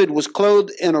 David was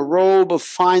clothed in a robe of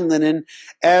fine linen,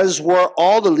 as were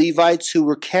all the Levites who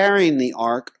were carrying the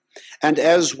ark, and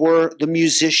as were the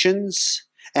musicians,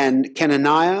 and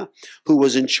Kenaniah, who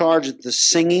was in charge of the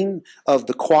singing of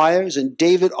the choirs, and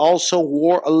David also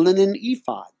wore a linen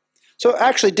ephod. So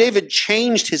actually, David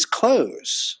changed his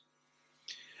clothes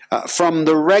from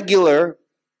the regular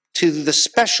to the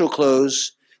special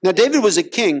clothes. Now, David was a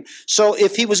king, so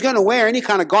if he was going to wear any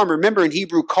kind of garment, remember in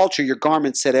Hebrew culture, your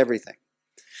garment said everything.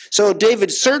 So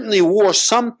David certainly wore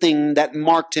something that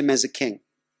marked him as a king.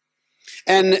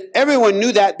 And everyone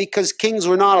knew that because kings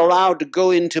were not allowed to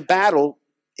go into battle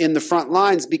in the front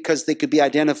lines because they could be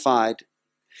identified.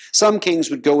 Some kings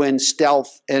would go in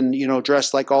stealth and,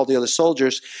 dressed like all the other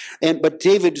soldiers. But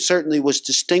David certainly was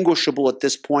distinguishable at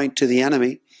this point to the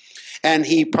enemy. And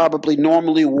he probably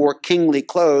normally wore kingly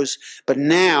clothes, but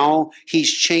now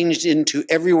he's changed into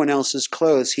everyone else's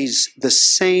clothes. He's the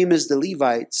same as the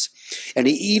Levites. And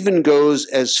he even goes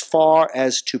as far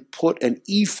as to put an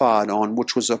ephod on,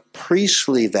 which was a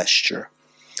priestly vesture,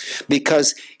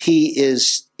 because he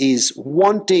is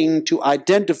wanting to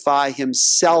identify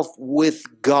himself with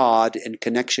God in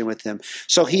connection with him.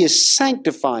 So he is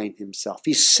sanctifying himself.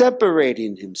 He's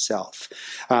separating himself.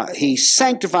 He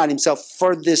sanctified himself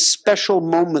for this special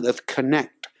moment of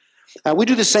connect. We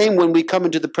do the same when we come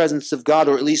into the presence of God,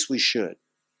 or at least we should.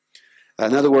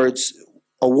 In other words,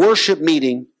 a worship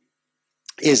meeting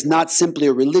is not simply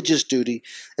a religious duty.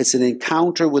 It's an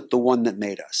encounter with the one that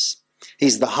made us.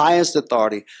 He's the highest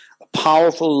authority, a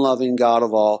powerful and loving God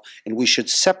of all, and we should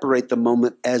separate the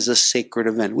moment as a sacred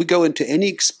event. We go into any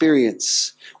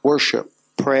experience, worship,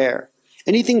 prayer,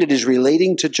 anything that is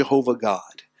relating to Jehovah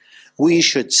God, we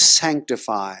should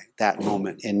sanctify that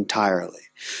moment entirely,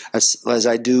 as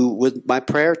I do with my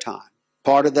prayer time.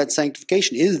 Part of that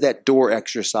sanctification is that door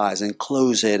exercise and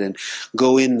close it and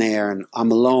go in there, and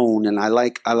I'm alone, and I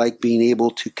like being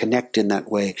able to connect in that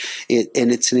way.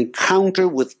 And it's an encounter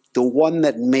with the one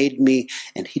that made me,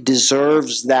 and he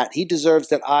deserves that. He deserves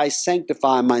that I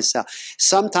sanctify myself.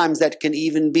 Sometimes that can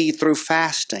even be through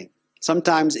fasting.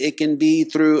 Sometimes it can be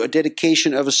through a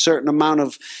dedication of a certain amount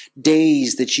of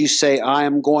days that you say, I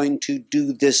am going to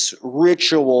do this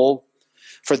ritual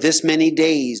for this many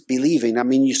days, believing. I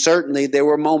mean, there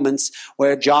were moments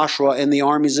where Joshua and the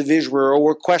armies of Israel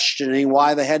were questioning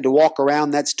why they had to walk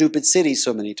around that stupid city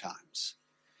so many times.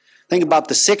 Think about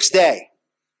the sixth day,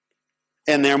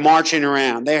 and they're marching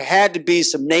around. There had to be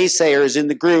some naysayers in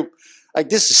the group. Like,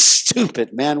 this is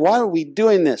stupid, man. Why are we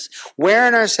doing this?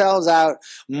 Wearing ourselves out,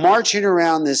 marching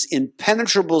around this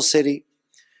impenetrable city.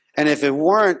 And if it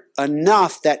weren't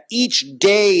enough that each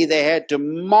day they had to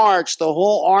march the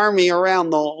whole army around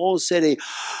the whole city,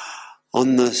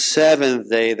 on the seventh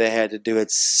day they had to do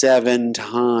it 7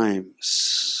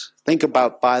 times. Think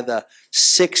about by the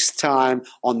 6th time,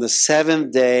 on the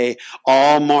 7th day,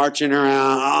 all marching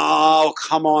around. Oh,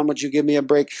 come on, would you give me a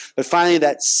break? But finally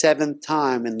that 7th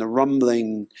time, and the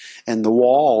rumbling and the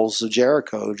walls of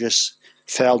Jericho just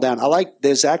fell down.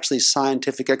 There's actually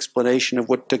scientific explanation of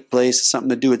what took place. It's something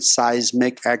to do with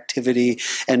seismic activity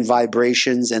and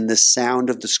vibrations and the sound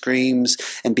of the screams.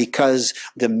 And because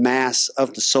the mass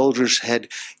of the soldiers had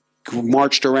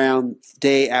marched around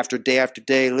day after day after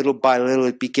day, little by little,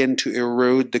 it began to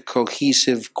erode the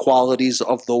cohesive qualities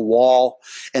of the wall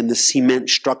and the cement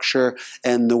structure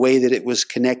and the way that it was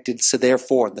connected. So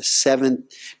therefore, the 7th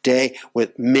day,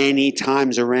 with many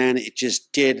times around,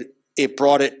 it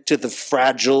brought it to the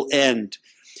fragile end.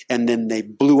 And then they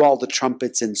blew all the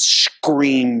trumpets and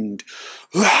screamed.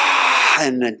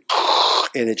 And then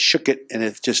it shook it, and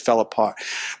it just fell apart.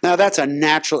 Now, that's a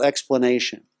natural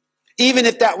explanation. Even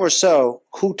if that were so,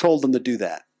 who told them to do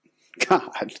that?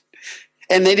 God.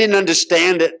 And they didn't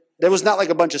understand it. There was not like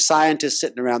a bunch of scientists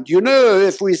sitting around.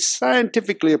 If we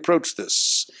scientifically approach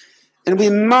this, and we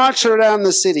march around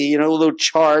the city, little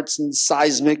charts and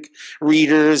seismic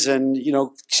readers and,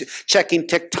 checking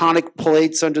tectonic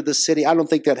plates under the city. I don't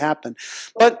think that happened.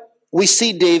 But we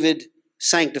see David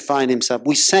sanctifying himself.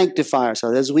 We sanctify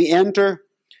ourselves. As we enter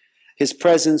his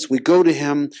presence, we go to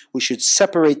him. We should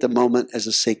separate the moment as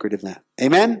a sacred event.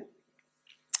 Amen?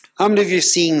 How many of you have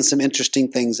seen some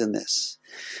interesting things in this?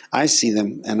 I see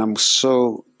them, and I'm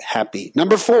so happy.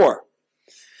 Number 4,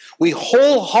 we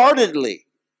wholeheartedly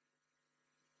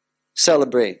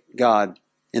celebrate God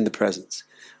in the presence.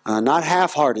 Not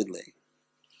half-heartedly,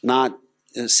 not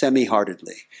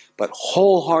semi-heartedly, but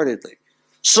wholeheartedly.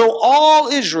 So all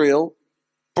Israel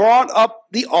brought up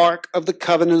the ark of the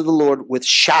covenant of the Lord with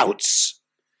shouts,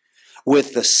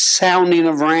 with the sounding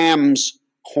of rams'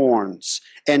 horns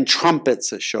and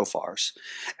trumpets as shofars,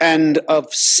 and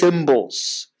of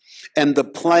cymbals, and the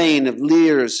playing of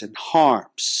lyres and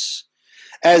harps.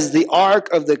 As the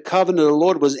ark of the covenant of the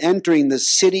Lord was entering the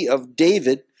city of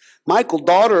David, Michal,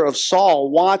 daughter of Saul,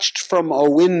 watched from a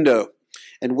window.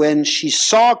 And when she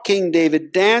saw King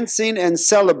David dancing and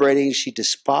celebrating, she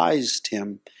despised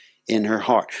him in her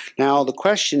heart. Now, the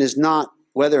question is not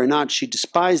whether or not she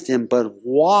despised him, but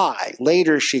why.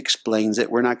 Later she explains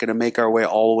it. We're not going to make our way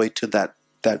all the way to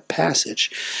that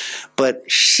passage. But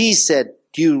she said,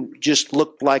 you just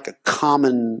look like a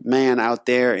common man out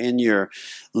there in your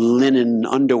linen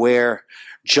underwear,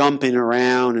 jumping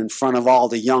around in front of all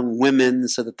the young women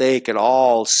so that they could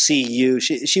all see you.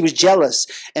 She was jealous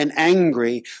and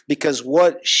angry because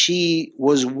what she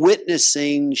was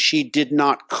witnessing, she did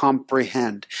not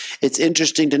comprehend. It's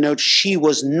interesting to note she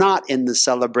was not in the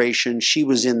celebration. She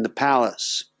was in the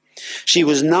palace. She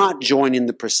was not joining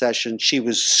the procession. She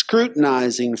was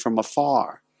scrutinizing from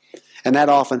afar. And that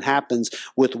often happens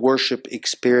with worship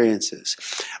experiences.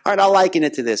 All right, I'll liken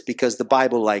it to this because the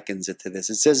Bible likens it to this.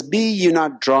 It says, be you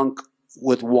not drunk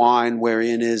with wine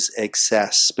wherein is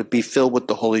excess, but be filled with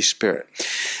the Holy Spirit.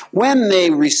 When they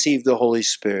received the Holy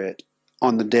Spirit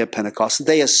on the day of Pentecost,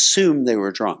 they assumed they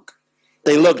were drunk.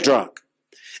 They looked drunk.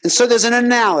 And so there's an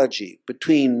analogy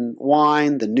between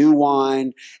wine, the new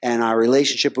wine, and our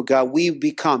relationship with God. We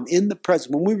become in the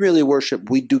presence. When we really worship,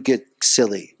 we do get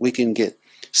silly. We can get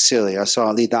silly. I saw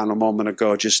Ali down a moment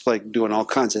ago just like doing all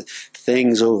kinds of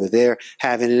things over there,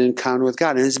 having an encounter with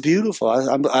God. And it's beautiful.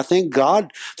 I thank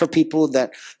God for people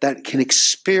that can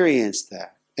experience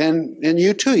that. And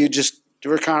you too, you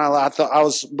were kind of,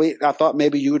 I thought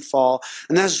maybe you would fall.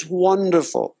 And that's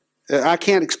wonderful. I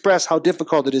can't express how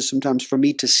difficult it is sometimes for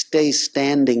me to stay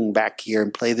standing back here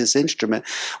and play this instrument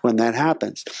when that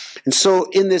happens. And so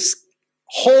in this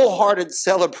wholehearted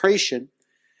celebration,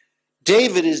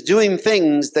 David is doing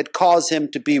things that cause him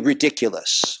to be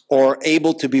ridiculous or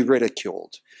able to be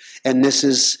ridiculed. And this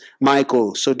is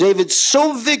Michal. So David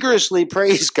so vigorously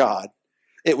praised God,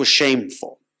 it was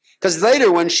shameful. Because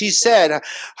later when she said,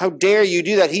 how dare you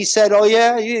do that? He said, oh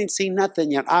yeah, you ain't seen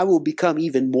nothing yet. I will become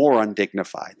even more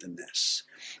undignified than this.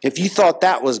 If you thought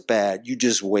that was bad, you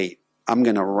just wait. I'm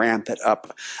going to ramp it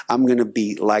up. I'm going to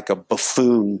be like a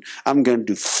buffoon. I'm going to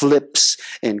do flips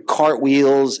and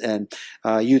cartwheels. And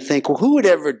you think, well, who would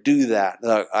ever do that?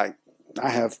 I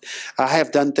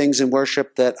have done things in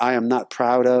worship that I am not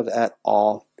proud of at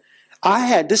all.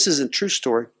 This is a true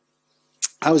story.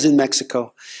 I was in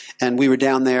Mexico, and we were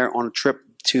down there on a trip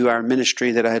to our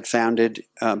ministry that I had founded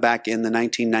back in the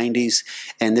 1990s,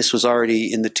 and this was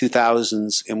already in the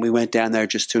 2000s, and we went down there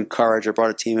just to encourage. I brought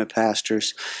a team of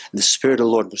pastors, and the Spirit of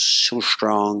the Lord was so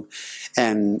strong,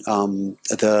 and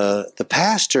the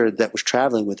pastor that was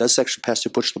traveling with us, actually Pastor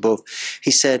Butch LeBeau,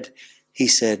 he said,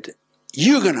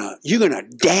 you're gonna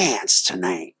dance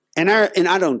tonight, and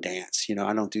I don't dance,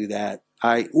 I don't do that.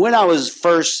 When I was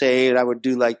first saved, I would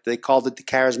do they called it the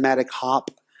charismatic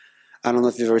hop. I don't know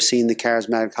if you've ever seen the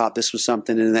charismatic hop. This was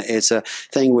something, it's a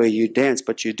thing where you dance,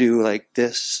 but you do like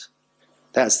this.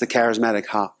 That's the charismatic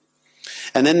hop.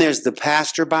 And then there's the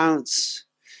pastor bounce,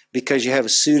 because you have a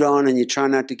suit on and you try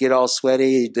not to get all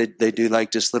sweaty. They do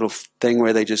like this little thing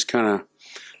where they just kind of,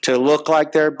 to look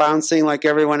like they're bouncing like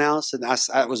everyone else. And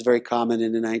that was very common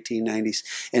in the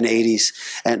 1990s and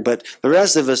 80s. But the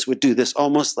rest of us would do this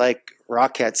almost like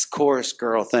Rockettes chorus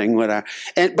girl thing. But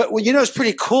it's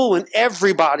pretty cool when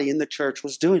everybody in the church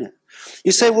was doing it.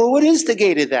 You say, well, what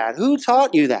instigated that? Who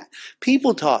taught you that?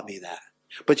 People taught me that.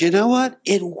 But you know what?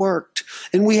 It worked.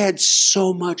 And we had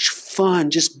so much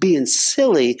fun just being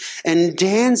silly and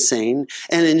dancing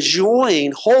and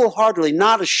enjoying wholeheartedly,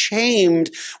 not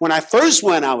ashamed. When I first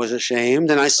went, I was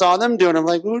ashamed, and I saw them doing it. I'm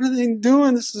like, what are they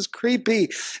doing? This is creepy.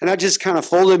 And I just kind of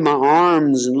folded my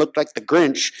arms and looked like the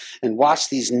Grinch and watched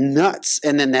these nuts.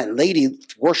 And then that lady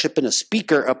worshiping a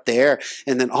speaker up there,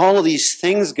 and then all of these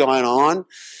things going on.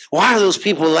 Why are those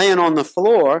people laying on the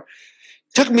floor?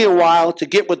 Took me a while to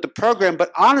get with the program,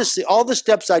 but honestly, all the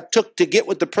steps I took to get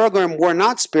with the program were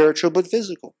not spiritual, but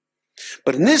physical.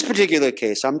 But in this particular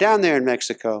case, I'm down there in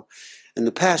Mexico, and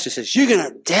the pastor says, you're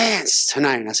going to dance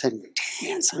tonight. And I said,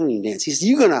 dance? I don't need to dance. He said,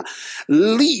 you're going to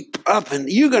leap up, and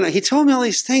he told me all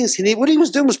these things. And what he was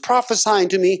doing was prophesying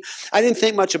to me. I didn't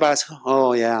think much about it. I said,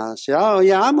 oh, yeah. I said, oh,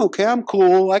 yeah, I'm okay. I'm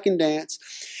cool. I can dance.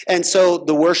 And so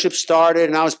the worship started,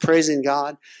 and I was praising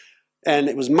God. And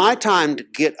it was my time to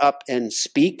get up and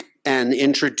speak and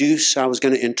introduce. I was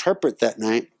going to interpret that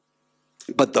night.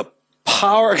 But the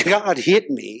power of God hit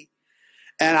me,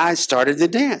 and I started to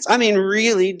dance. I mean,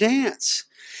 really dance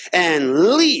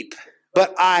and leap.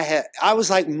 But I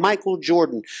was like Michael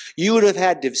Jordan. You would have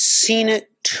had to have seen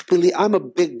it to believe. I'm a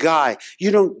big guy.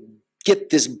 You don't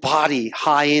get this body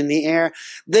high in the air.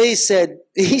 He said,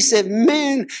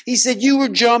 man, you were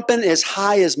jumping as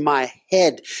high as my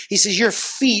head. He says, your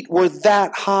feet were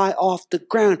that high off the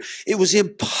ground. It was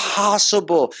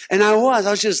impossible. And I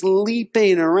was just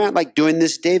leaping around, like doing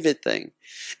this David thing.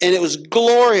 And it was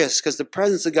glorious because the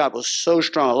presence of God was so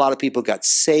strong. A lot of people got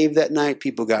saved that night.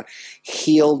 People got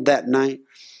healed that night.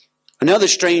 Another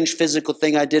strange physical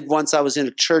thing I did once, I was in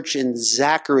a church in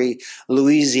Zachary,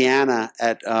 Louisiana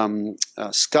at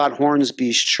Scott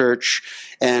Hornsby's church.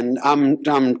 And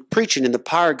I'm preaching, and the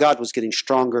power of God was getting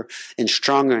stronger and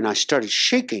stronger. And I started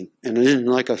shaking. And then,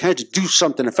 like, I had to do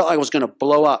something. I felt like I was going to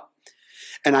blow up.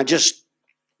 And I just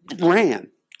ran.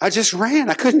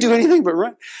 I couldn't do anything but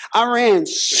run. I ran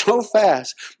so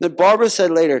fast that Barbara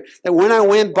said later that when I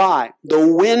went by, the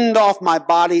wind off my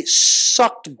body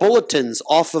sucked bulletins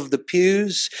off of the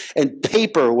pews, and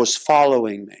paper was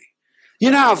following me. You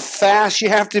know how fast you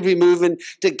have to be moving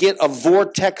to get a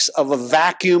vortex of a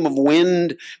vacuum of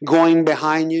wind going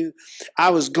behind you?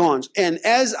 I was going. And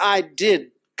as I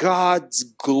did, God's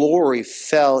glory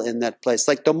fell in that place.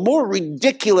 Like, the more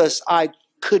ridiculous I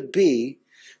could be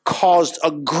caused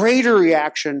a greater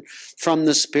reaction from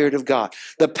the Spirit of God.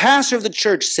 The pastor of the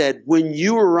church said, when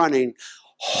you were running,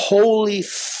 holy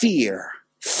fear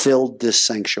filled this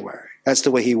sanctuary. That's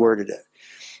the way he worded it.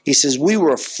 He says, we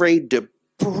were afraid to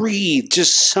breathe.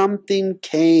 Just something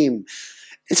came.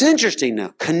 It's interesting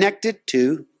now, connected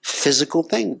to physical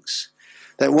things.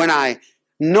 That when I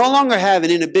no longer have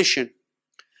an inhibition,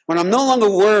 when I'm no longer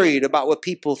worried about what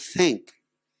people think,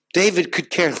 David could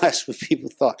care less what people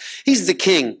thought. He's the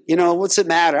king. You know, what's it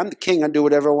matter? I'm the king. I do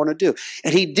whatever I want to do.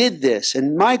 And he did this.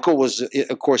 And Michal was,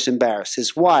 of course, embarrassed,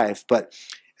 his wife. But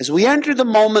as we enter the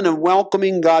moment of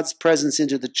welcoming God's presence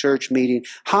into the church meeting,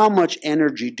 how much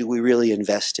energy do we really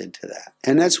invest into that?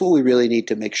 And that's what we really need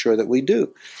to make sure that we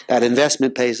do. That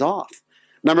investment pays off.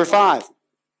 Number 5,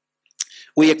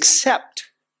 we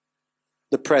accept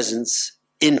the presence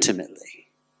intimately.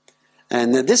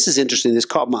 And this is interesting. This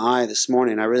caught my eye this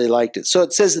morning. I really liked it. So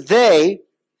it says they.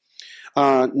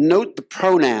 Note the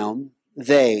pronoun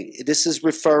they. This is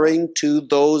referring to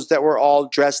those that were all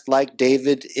dressed like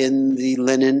David in the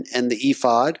linen and the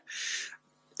ephod.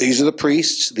 These are the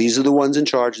priests. These are the ones in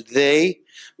charge. They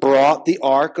brought the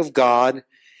ark of God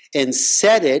and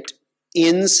set it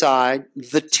inside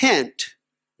the tent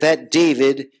that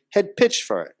David had pitched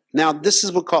for it. Now, this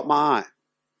is what caught my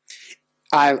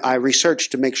eye. I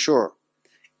researched to make sure.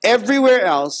 Everywhere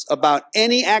else about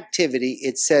any activity,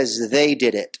 it says they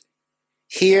did it.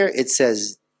 Here it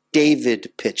says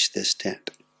David pitched this tent.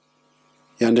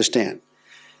 You understand?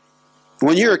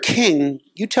 When you're a king,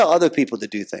 you tell other people to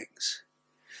do things.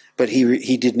 But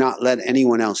he did not let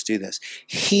anyone else do this.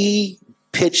 He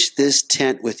pitched this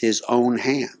tent with his own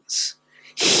hands.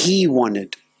 He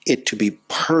wanted it to be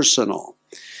personal.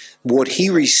 What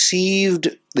he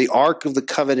received the Ark of the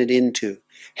Covenant into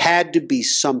had to be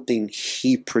something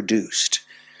he produced.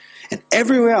 And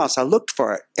everywhere else, I looked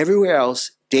for it, everywhere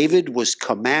else, David was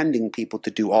commanding people to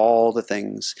do all the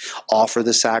things, offer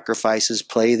the sacrifices,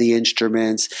 play the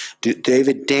instruments.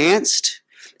 David danced,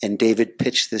 and David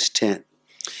pitched this tent.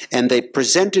 And they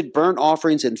presented burnt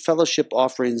offerings and fellowship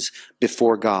offerings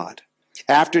before God.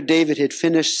 After David had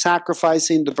finished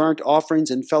sacrificing the burnt offerings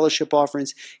and fellowship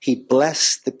offerings, he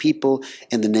blessed the people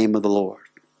in the name of the Lord.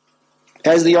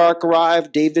 As the ark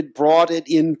arrived, David brought it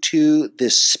into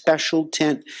this special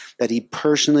tent that he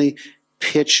personally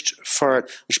pitched for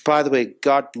it, which, by the way,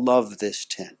 God loved this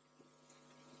tent.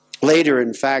 Later,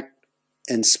 in fact,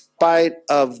 in spite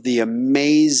of the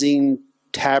amazing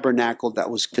tabernacle that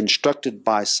was constructed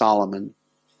by Solomon,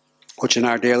 which in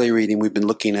our daily reading we've been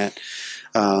looking at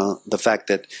the fact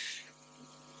that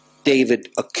David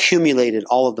accumulated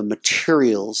all of the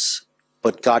materials,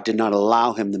 but God did not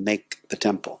allow him to make the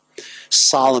temple.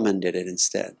 Solomon did it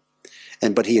instead.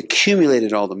 But he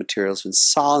accumulated all the materials when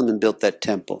Solomon built that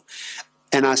temple.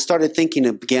 And I started thinking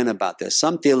again about this.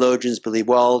 Some theologians believe,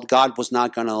 well, God was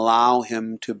not going to allow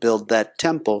him to build that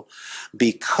temple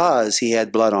because he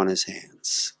had blood on his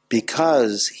hands,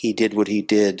 because he did what he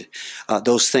did,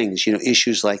 those things,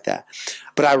 issues like that.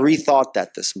 But I rethought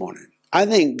that this morning. I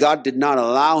think God did not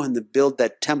allow him to build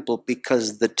that temple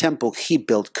because the temple he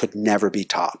built could never be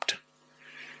topped.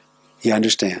 You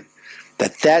understand?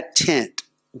 That tent,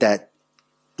 that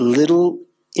little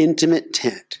intimate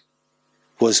tent,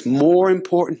 was more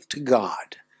important to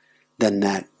God than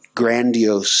that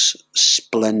grandiose,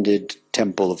 splendid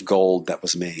temple of gold that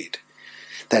was made.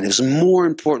 That is more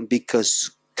important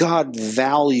because God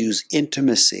values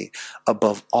intimacy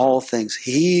above all things.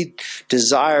 He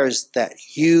desires that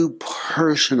you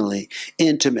personally,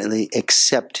 intimately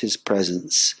accept his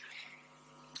presence.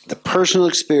 The personal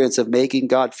experience of making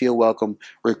God feel welcome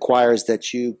requires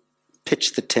that you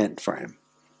pitch the tent for him.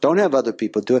 Don't have other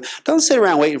people do it. Don't sit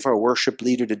around waiting for a worship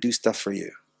leader to do stuff for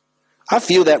you. I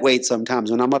feel that weight sometimes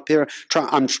when I'm up here.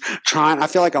 I'm trying. I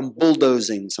feel like I'm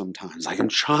bulldozing sometimes. Like I'm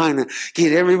trying to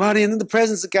get everybody into the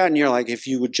presence of God. And you're like, if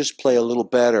you would just play a little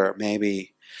better,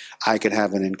 maybe I could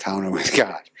have an encounter with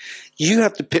God. You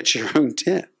have to pitch your own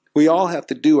tent. We all have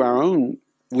to do our own.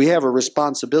 We have a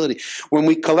responsibility when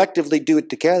we collectively do it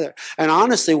together. And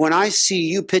honestly, when I see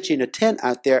you pitching a tent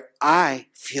out there, I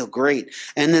feel great.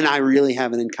 And then I really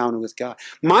have an encounter with God.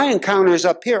 My encounters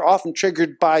up here are often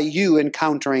triggered by you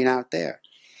encountering out there,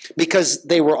 because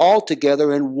they were all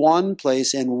together in one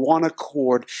place, in one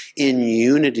accord, in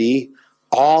unity,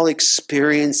 all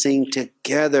experiencing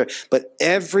together, but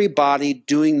everybody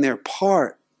doing their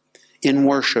part in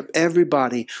worship,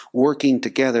 everybody working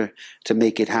together to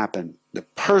make it happen. The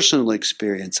personal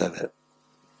experience of it.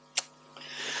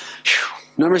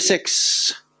 Number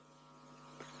 6,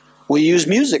 we use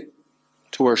music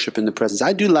to worship in the presence.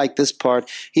 I do like this part.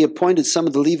 He appointed some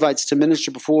of the Levites to minister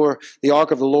before the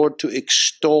ark of the Lord, to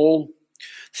extol,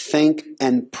 thank,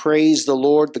 and praise the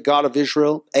Lord, the God of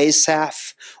Israel.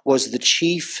 Asaph was the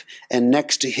chief, and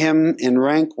next to him in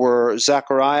rank were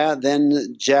Zechariah,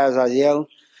 then Jaziel,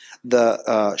 the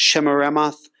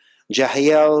Shemiramoth,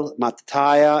 Jehiel,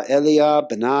 Mattaniah, Eliab,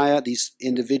 Benaiah, these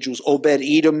individuals,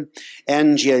 Obed-Edom,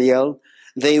 and Jeiel.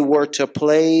 They were to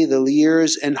play the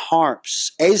lyres and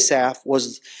harps. Asaph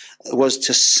was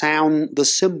to sound the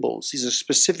cymbals. These are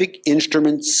specific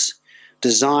instruments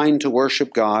designed to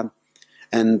worship God.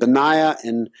 And Benaiah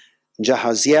and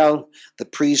Jahaziel, the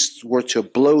priests, were to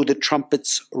blow the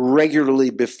trumpets regularly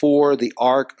before the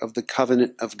Ark of the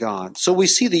Covenant of God. So we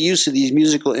see the use of these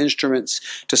musical instruments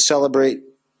to celebrate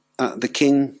the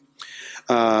king,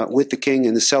 with the king,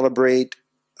 and to celebrate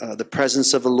the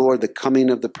presence of the Lord, the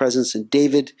coming of the presence. And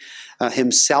David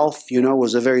himself,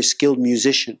 was a very skilled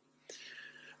musician.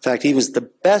 In fact, he was the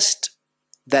best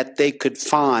that they could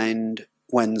find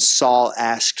when Saul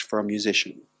asked for a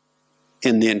musician.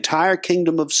 In the entire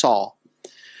kingdom of Saul,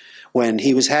 when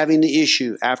he was having the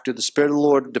issue after the Spirit of the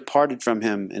Lord departed from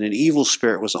him and an evil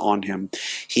spirit was on him,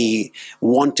 he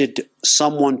wanted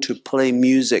someone to play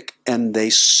music, and they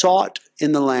sought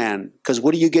in the land, because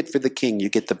what do you get for the king? You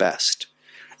get the best.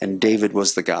 And David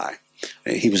was the guy.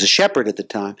 He was a shepherd at the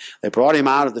time. They brought him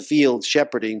out of the field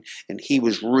shepherding, and he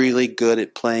was really good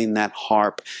at playing that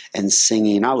harp and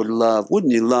singing.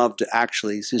 Wouldn't you love to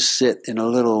actually just sit in a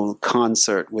little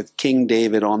concert with King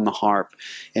David on the harp?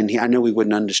 And I know we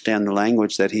wouldn't understand the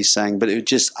language that he sang, but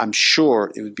I'm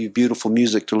sure it would be beautiful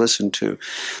music to listen to.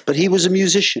 But he was a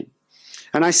musician.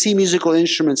 And I see musical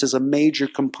instruments as a major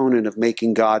component of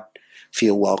making God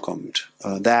feel welcomed.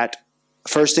 That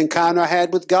first encounter I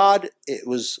had with God, it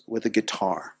was with a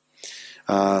guitar.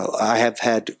 I have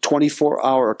had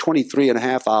 24-hour or 23 and a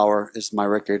half hour is my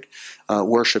record,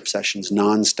 worship sessions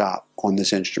nonstop on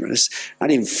this instrument. It's not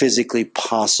even physically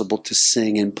possible to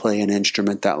sing and play an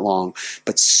instrument that long,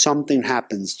 but something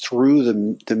happens through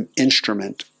the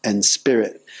instrument and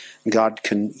spirit. God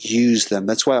can use them.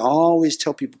 That's why I always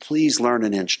tell people, please learn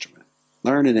an instrument.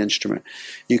 Learn an instrument.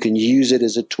 You can use it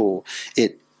as a tool.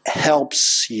 It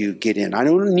helps you get in. I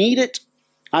don't need it.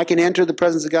 I can enter the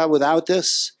presence of God without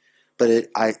this, but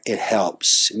it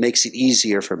helps. It makes it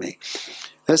easier for me.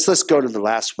 Let's go to the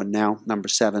last one now, number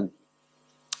 7.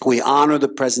 We honor the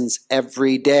presence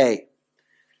every day.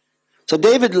 So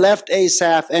David left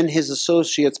Asaph and his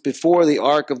associates before the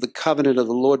Ark of the Covenant of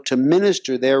the Lord to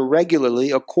minister there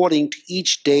regularly according to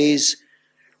each day's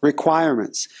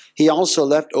requirements. He also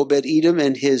left Obed-Edom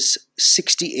and his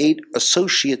 68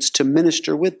 associates to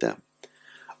minister with them.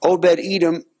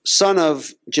 Obed-Edom, son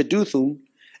of Jeduthun,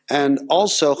 and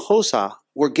also Hosah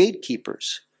were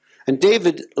gatekeepers. And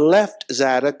David left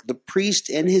Zadok, the priest,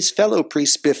 and his fellow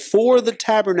priests before the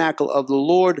tabernacle of the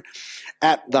Lord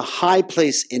at the high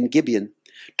place in Gibeon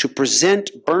to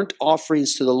present burnt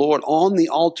offerings to the Lord on the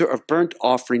altar of burnt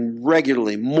offering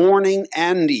regularly, morning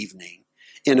and evening,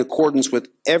 in accordance with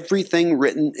everything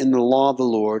written in the law of the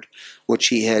Lord, which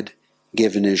he had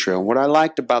given Israel. What I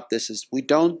liked about this is we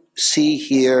don't see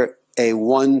here a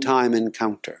one-time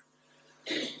encounter,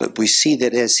 but we see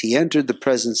that as he entered the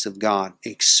presence of God,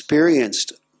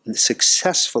 experienced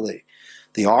successfully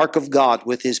the ark of God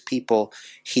with his people,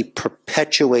 he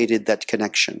perpetuated that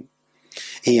connection.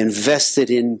 He invested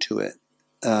into it.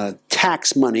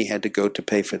 Tax money had to go to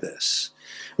pay for this.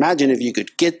 Imagine if you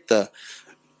could get the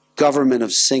government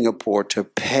of Singapore to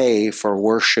pay for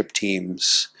worship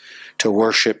teams to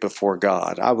worship before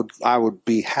God. I would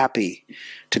be happy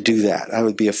to do that. That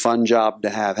would be a fun job to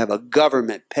have a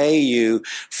government pay you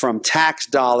from tax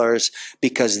dollars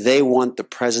because they want the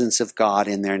presence of God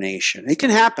in their nation. It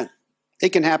can happen. It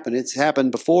can happen. It's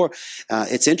happened before.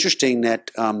 It's interesting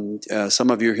that some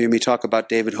of you hear me talk about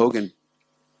David Hogan,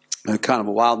 kind of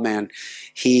a wild man.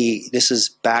 This is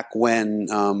back when,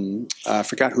 I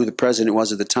forgot who the president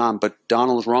was at the time, but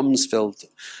Donald Rumsfeld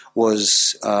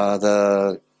was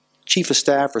the chief of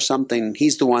staff or something.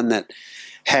 He's the one that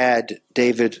had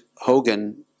David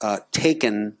Hogan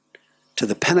taken to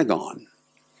the Pentagon.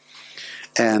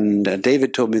 And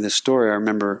David told me this story. I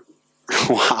remember,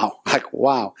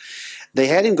 wow. They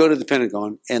had him go to the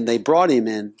Pentagon, and they brought him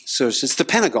in. So it's the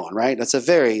Pentagon, right? That's a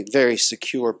very, very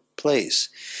secure place.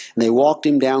 And they walked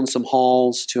him down some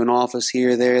halls to an office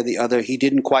here, there, the other. He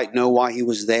didn't quite know why he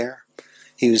was there.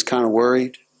 He was kind of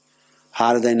worried.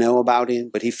 How do they know about him?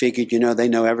 But he figured, they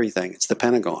know everything. It's the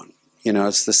Pentagon.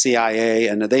 It's the CIA,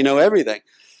 and they know everything.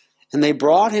 And they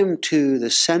brought him to the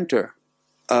center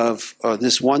of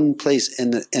this one place,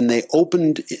 and they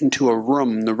opened into a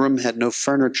room. The room had no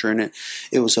furniture in it.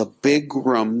 It was a big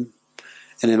room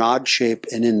in an odd shape,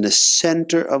 and in the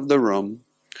center of the room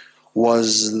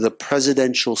was the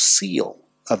presidential seal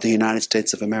of the United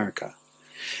States of America.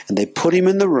 And they put him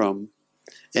in the room,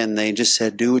 and they just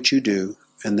said, do what you do.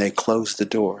 And they closed the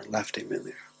door and left him in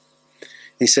there.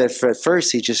 He said at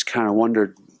first he just kind of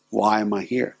wondered, why am I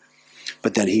here?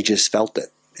 But then he just felt it.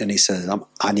 And he said,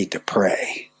 I need to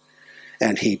pray.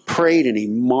 And he prayed, and he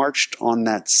marched on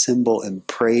that symbol and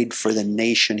prayed for the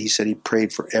nation. He said he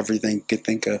prayed for everything he could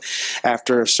think of.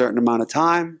 After a certain amount of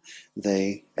time,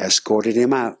 they escorted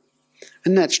him out.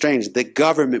 Isn't that strange? The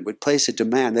government would place a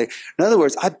demand. In other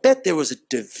words, I bet there was a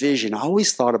division. I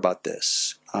always thought about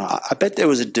this. I bet there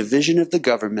was a division of the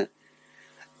government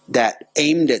that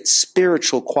aimed at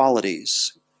spiritual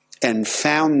qualities and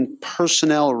found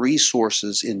personnel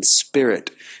resources in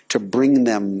spirit to bring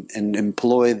them and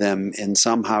employ them in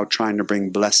somehow trying to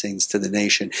bring blessings to the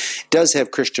nation. It does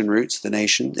have Christian roots, the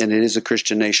nation, and it is a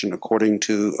Christian nation according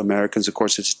to Americans. Of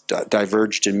course, it's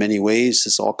diverged in many ways.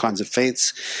 There's all kinds of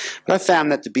faiths. But I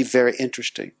found that to be very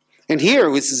interesting. And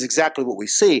here, this is exactly what we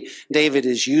see. David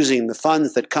is using the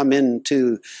funds that come in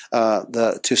to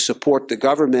support the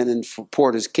government and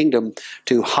support his kingdom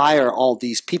to hire all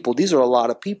these people. These are a lot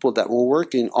of people that were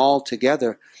working all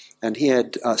together. And he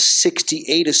had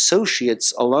 68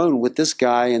 associates alone with this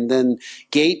guy, and then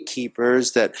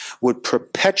gatekeepers that would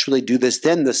perpetually do this.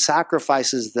 Then the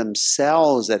sacrifices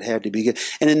themselves that had to be given.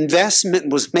 An investment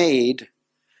was made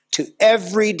to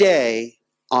every day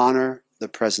honor the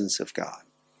presence of God.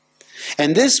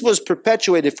 And this was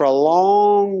perpetuated for a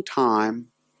long time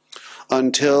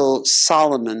until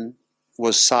Solomon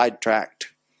was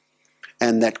sidetracked,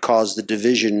 and that caused the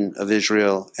division of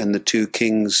Israel, and the two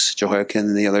kings, Jehoiakim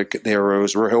and the other, they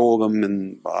arose, Rehoboam,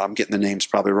 and I'm getting the names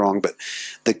probably wrong, but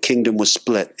the kingdom was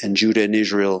split, and Judah and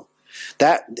Israel.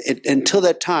 Until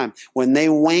that time, when they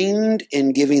waned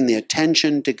in giving the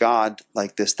attention to God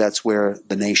like this, that's where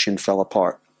the nation fell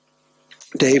apart.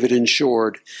 David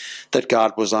ensured that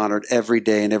God was honored every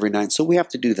day and every night. So we have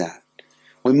to do that.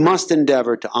 We must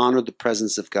endeavor to honor the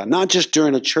presence of God, not just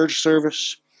during a church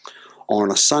service or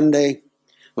on a Sunday,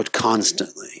 but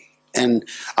constantly. And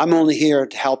I'm only here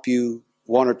to help you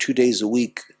 1 or 2 days a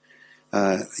week.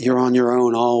 You're on your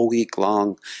own all week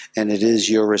long, and it is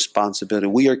your responsibility.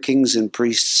 We are kings and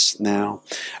priests now.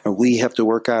 We have to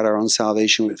work out our own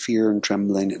salvation with fear and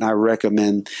trembling, and I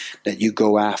recommend that you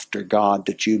go after God,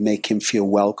 that you make him feel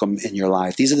welcome in your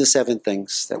life. These are the 7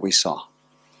 things that we saw.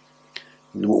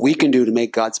 And what we can do to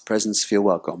make God's presence feel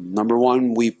welcome. Number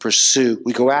 1, we pursue.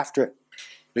 We go after it.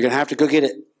 We're going to have to go get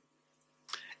it.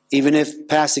 Even if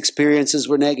past experiences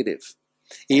were negative.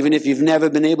 Even if you've never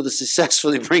been able to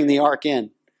successfully bring the ark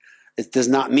in, it does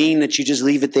not mean that you just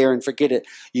leave it there and forget it.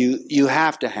 You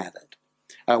have to have it.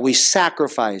 We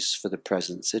sacrifice for the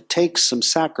presence. It takes some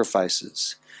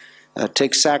sacrifices. It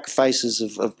takes sacrifices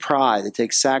of pride. It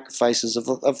takes sacrifices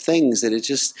of things that it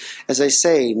just, as I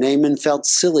say, Naaman felt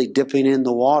silly dipping in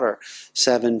the water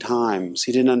 7 times.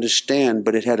 He didn't understand,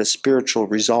 but it had a spiritual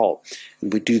result.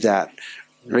 And we do that.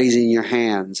 Raising your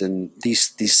hands and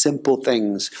these simple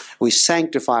things. We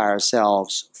sanctify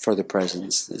ourselves for the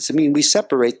presence. I mean, we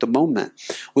separate the moment.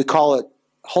 We call it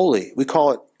holy. We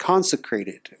call it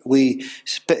consecrated. We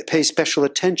pay special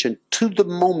attention to the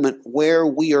moment where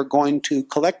we are going to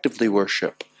collectively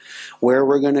worship, where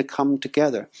we're going to come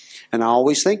together. And I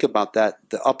always think about that.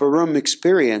 The upper room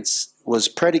experience was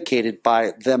predicated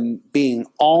by them being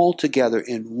all together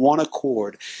in one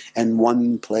accord and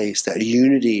one place, that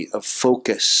unity of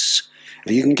focus.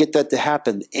 If you can get that to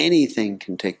happen, anything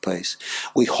can take place.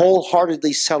 We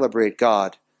wholeheartedly celebrate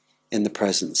God in the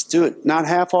presence. Do it not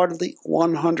half-heartedly,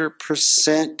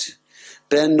 100%.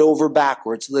 Bend over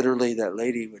backwards, literally, that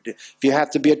lady would do. If you have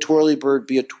to be a twirly bird,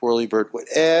 be a twirly bird.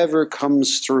 Whatever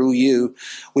comes through you,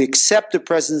 we accept the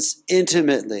presence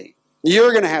intimately.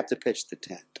 You're going to have to pitch the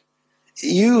tent.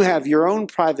 You have your own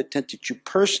private tent that you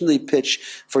personally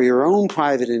pitch for your own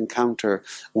private encounter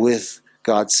with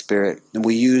God's Spirit. And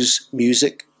we use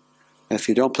music. If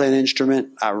you don't play an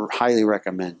instrument, I highly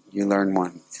recommend you learn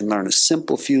one. And learn a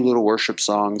simple few little worship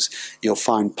songs. You'll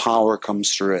find power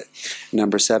comes through it.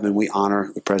 Number 7, we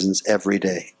honor the presence every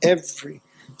day. Every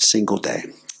single day.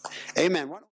 Amen.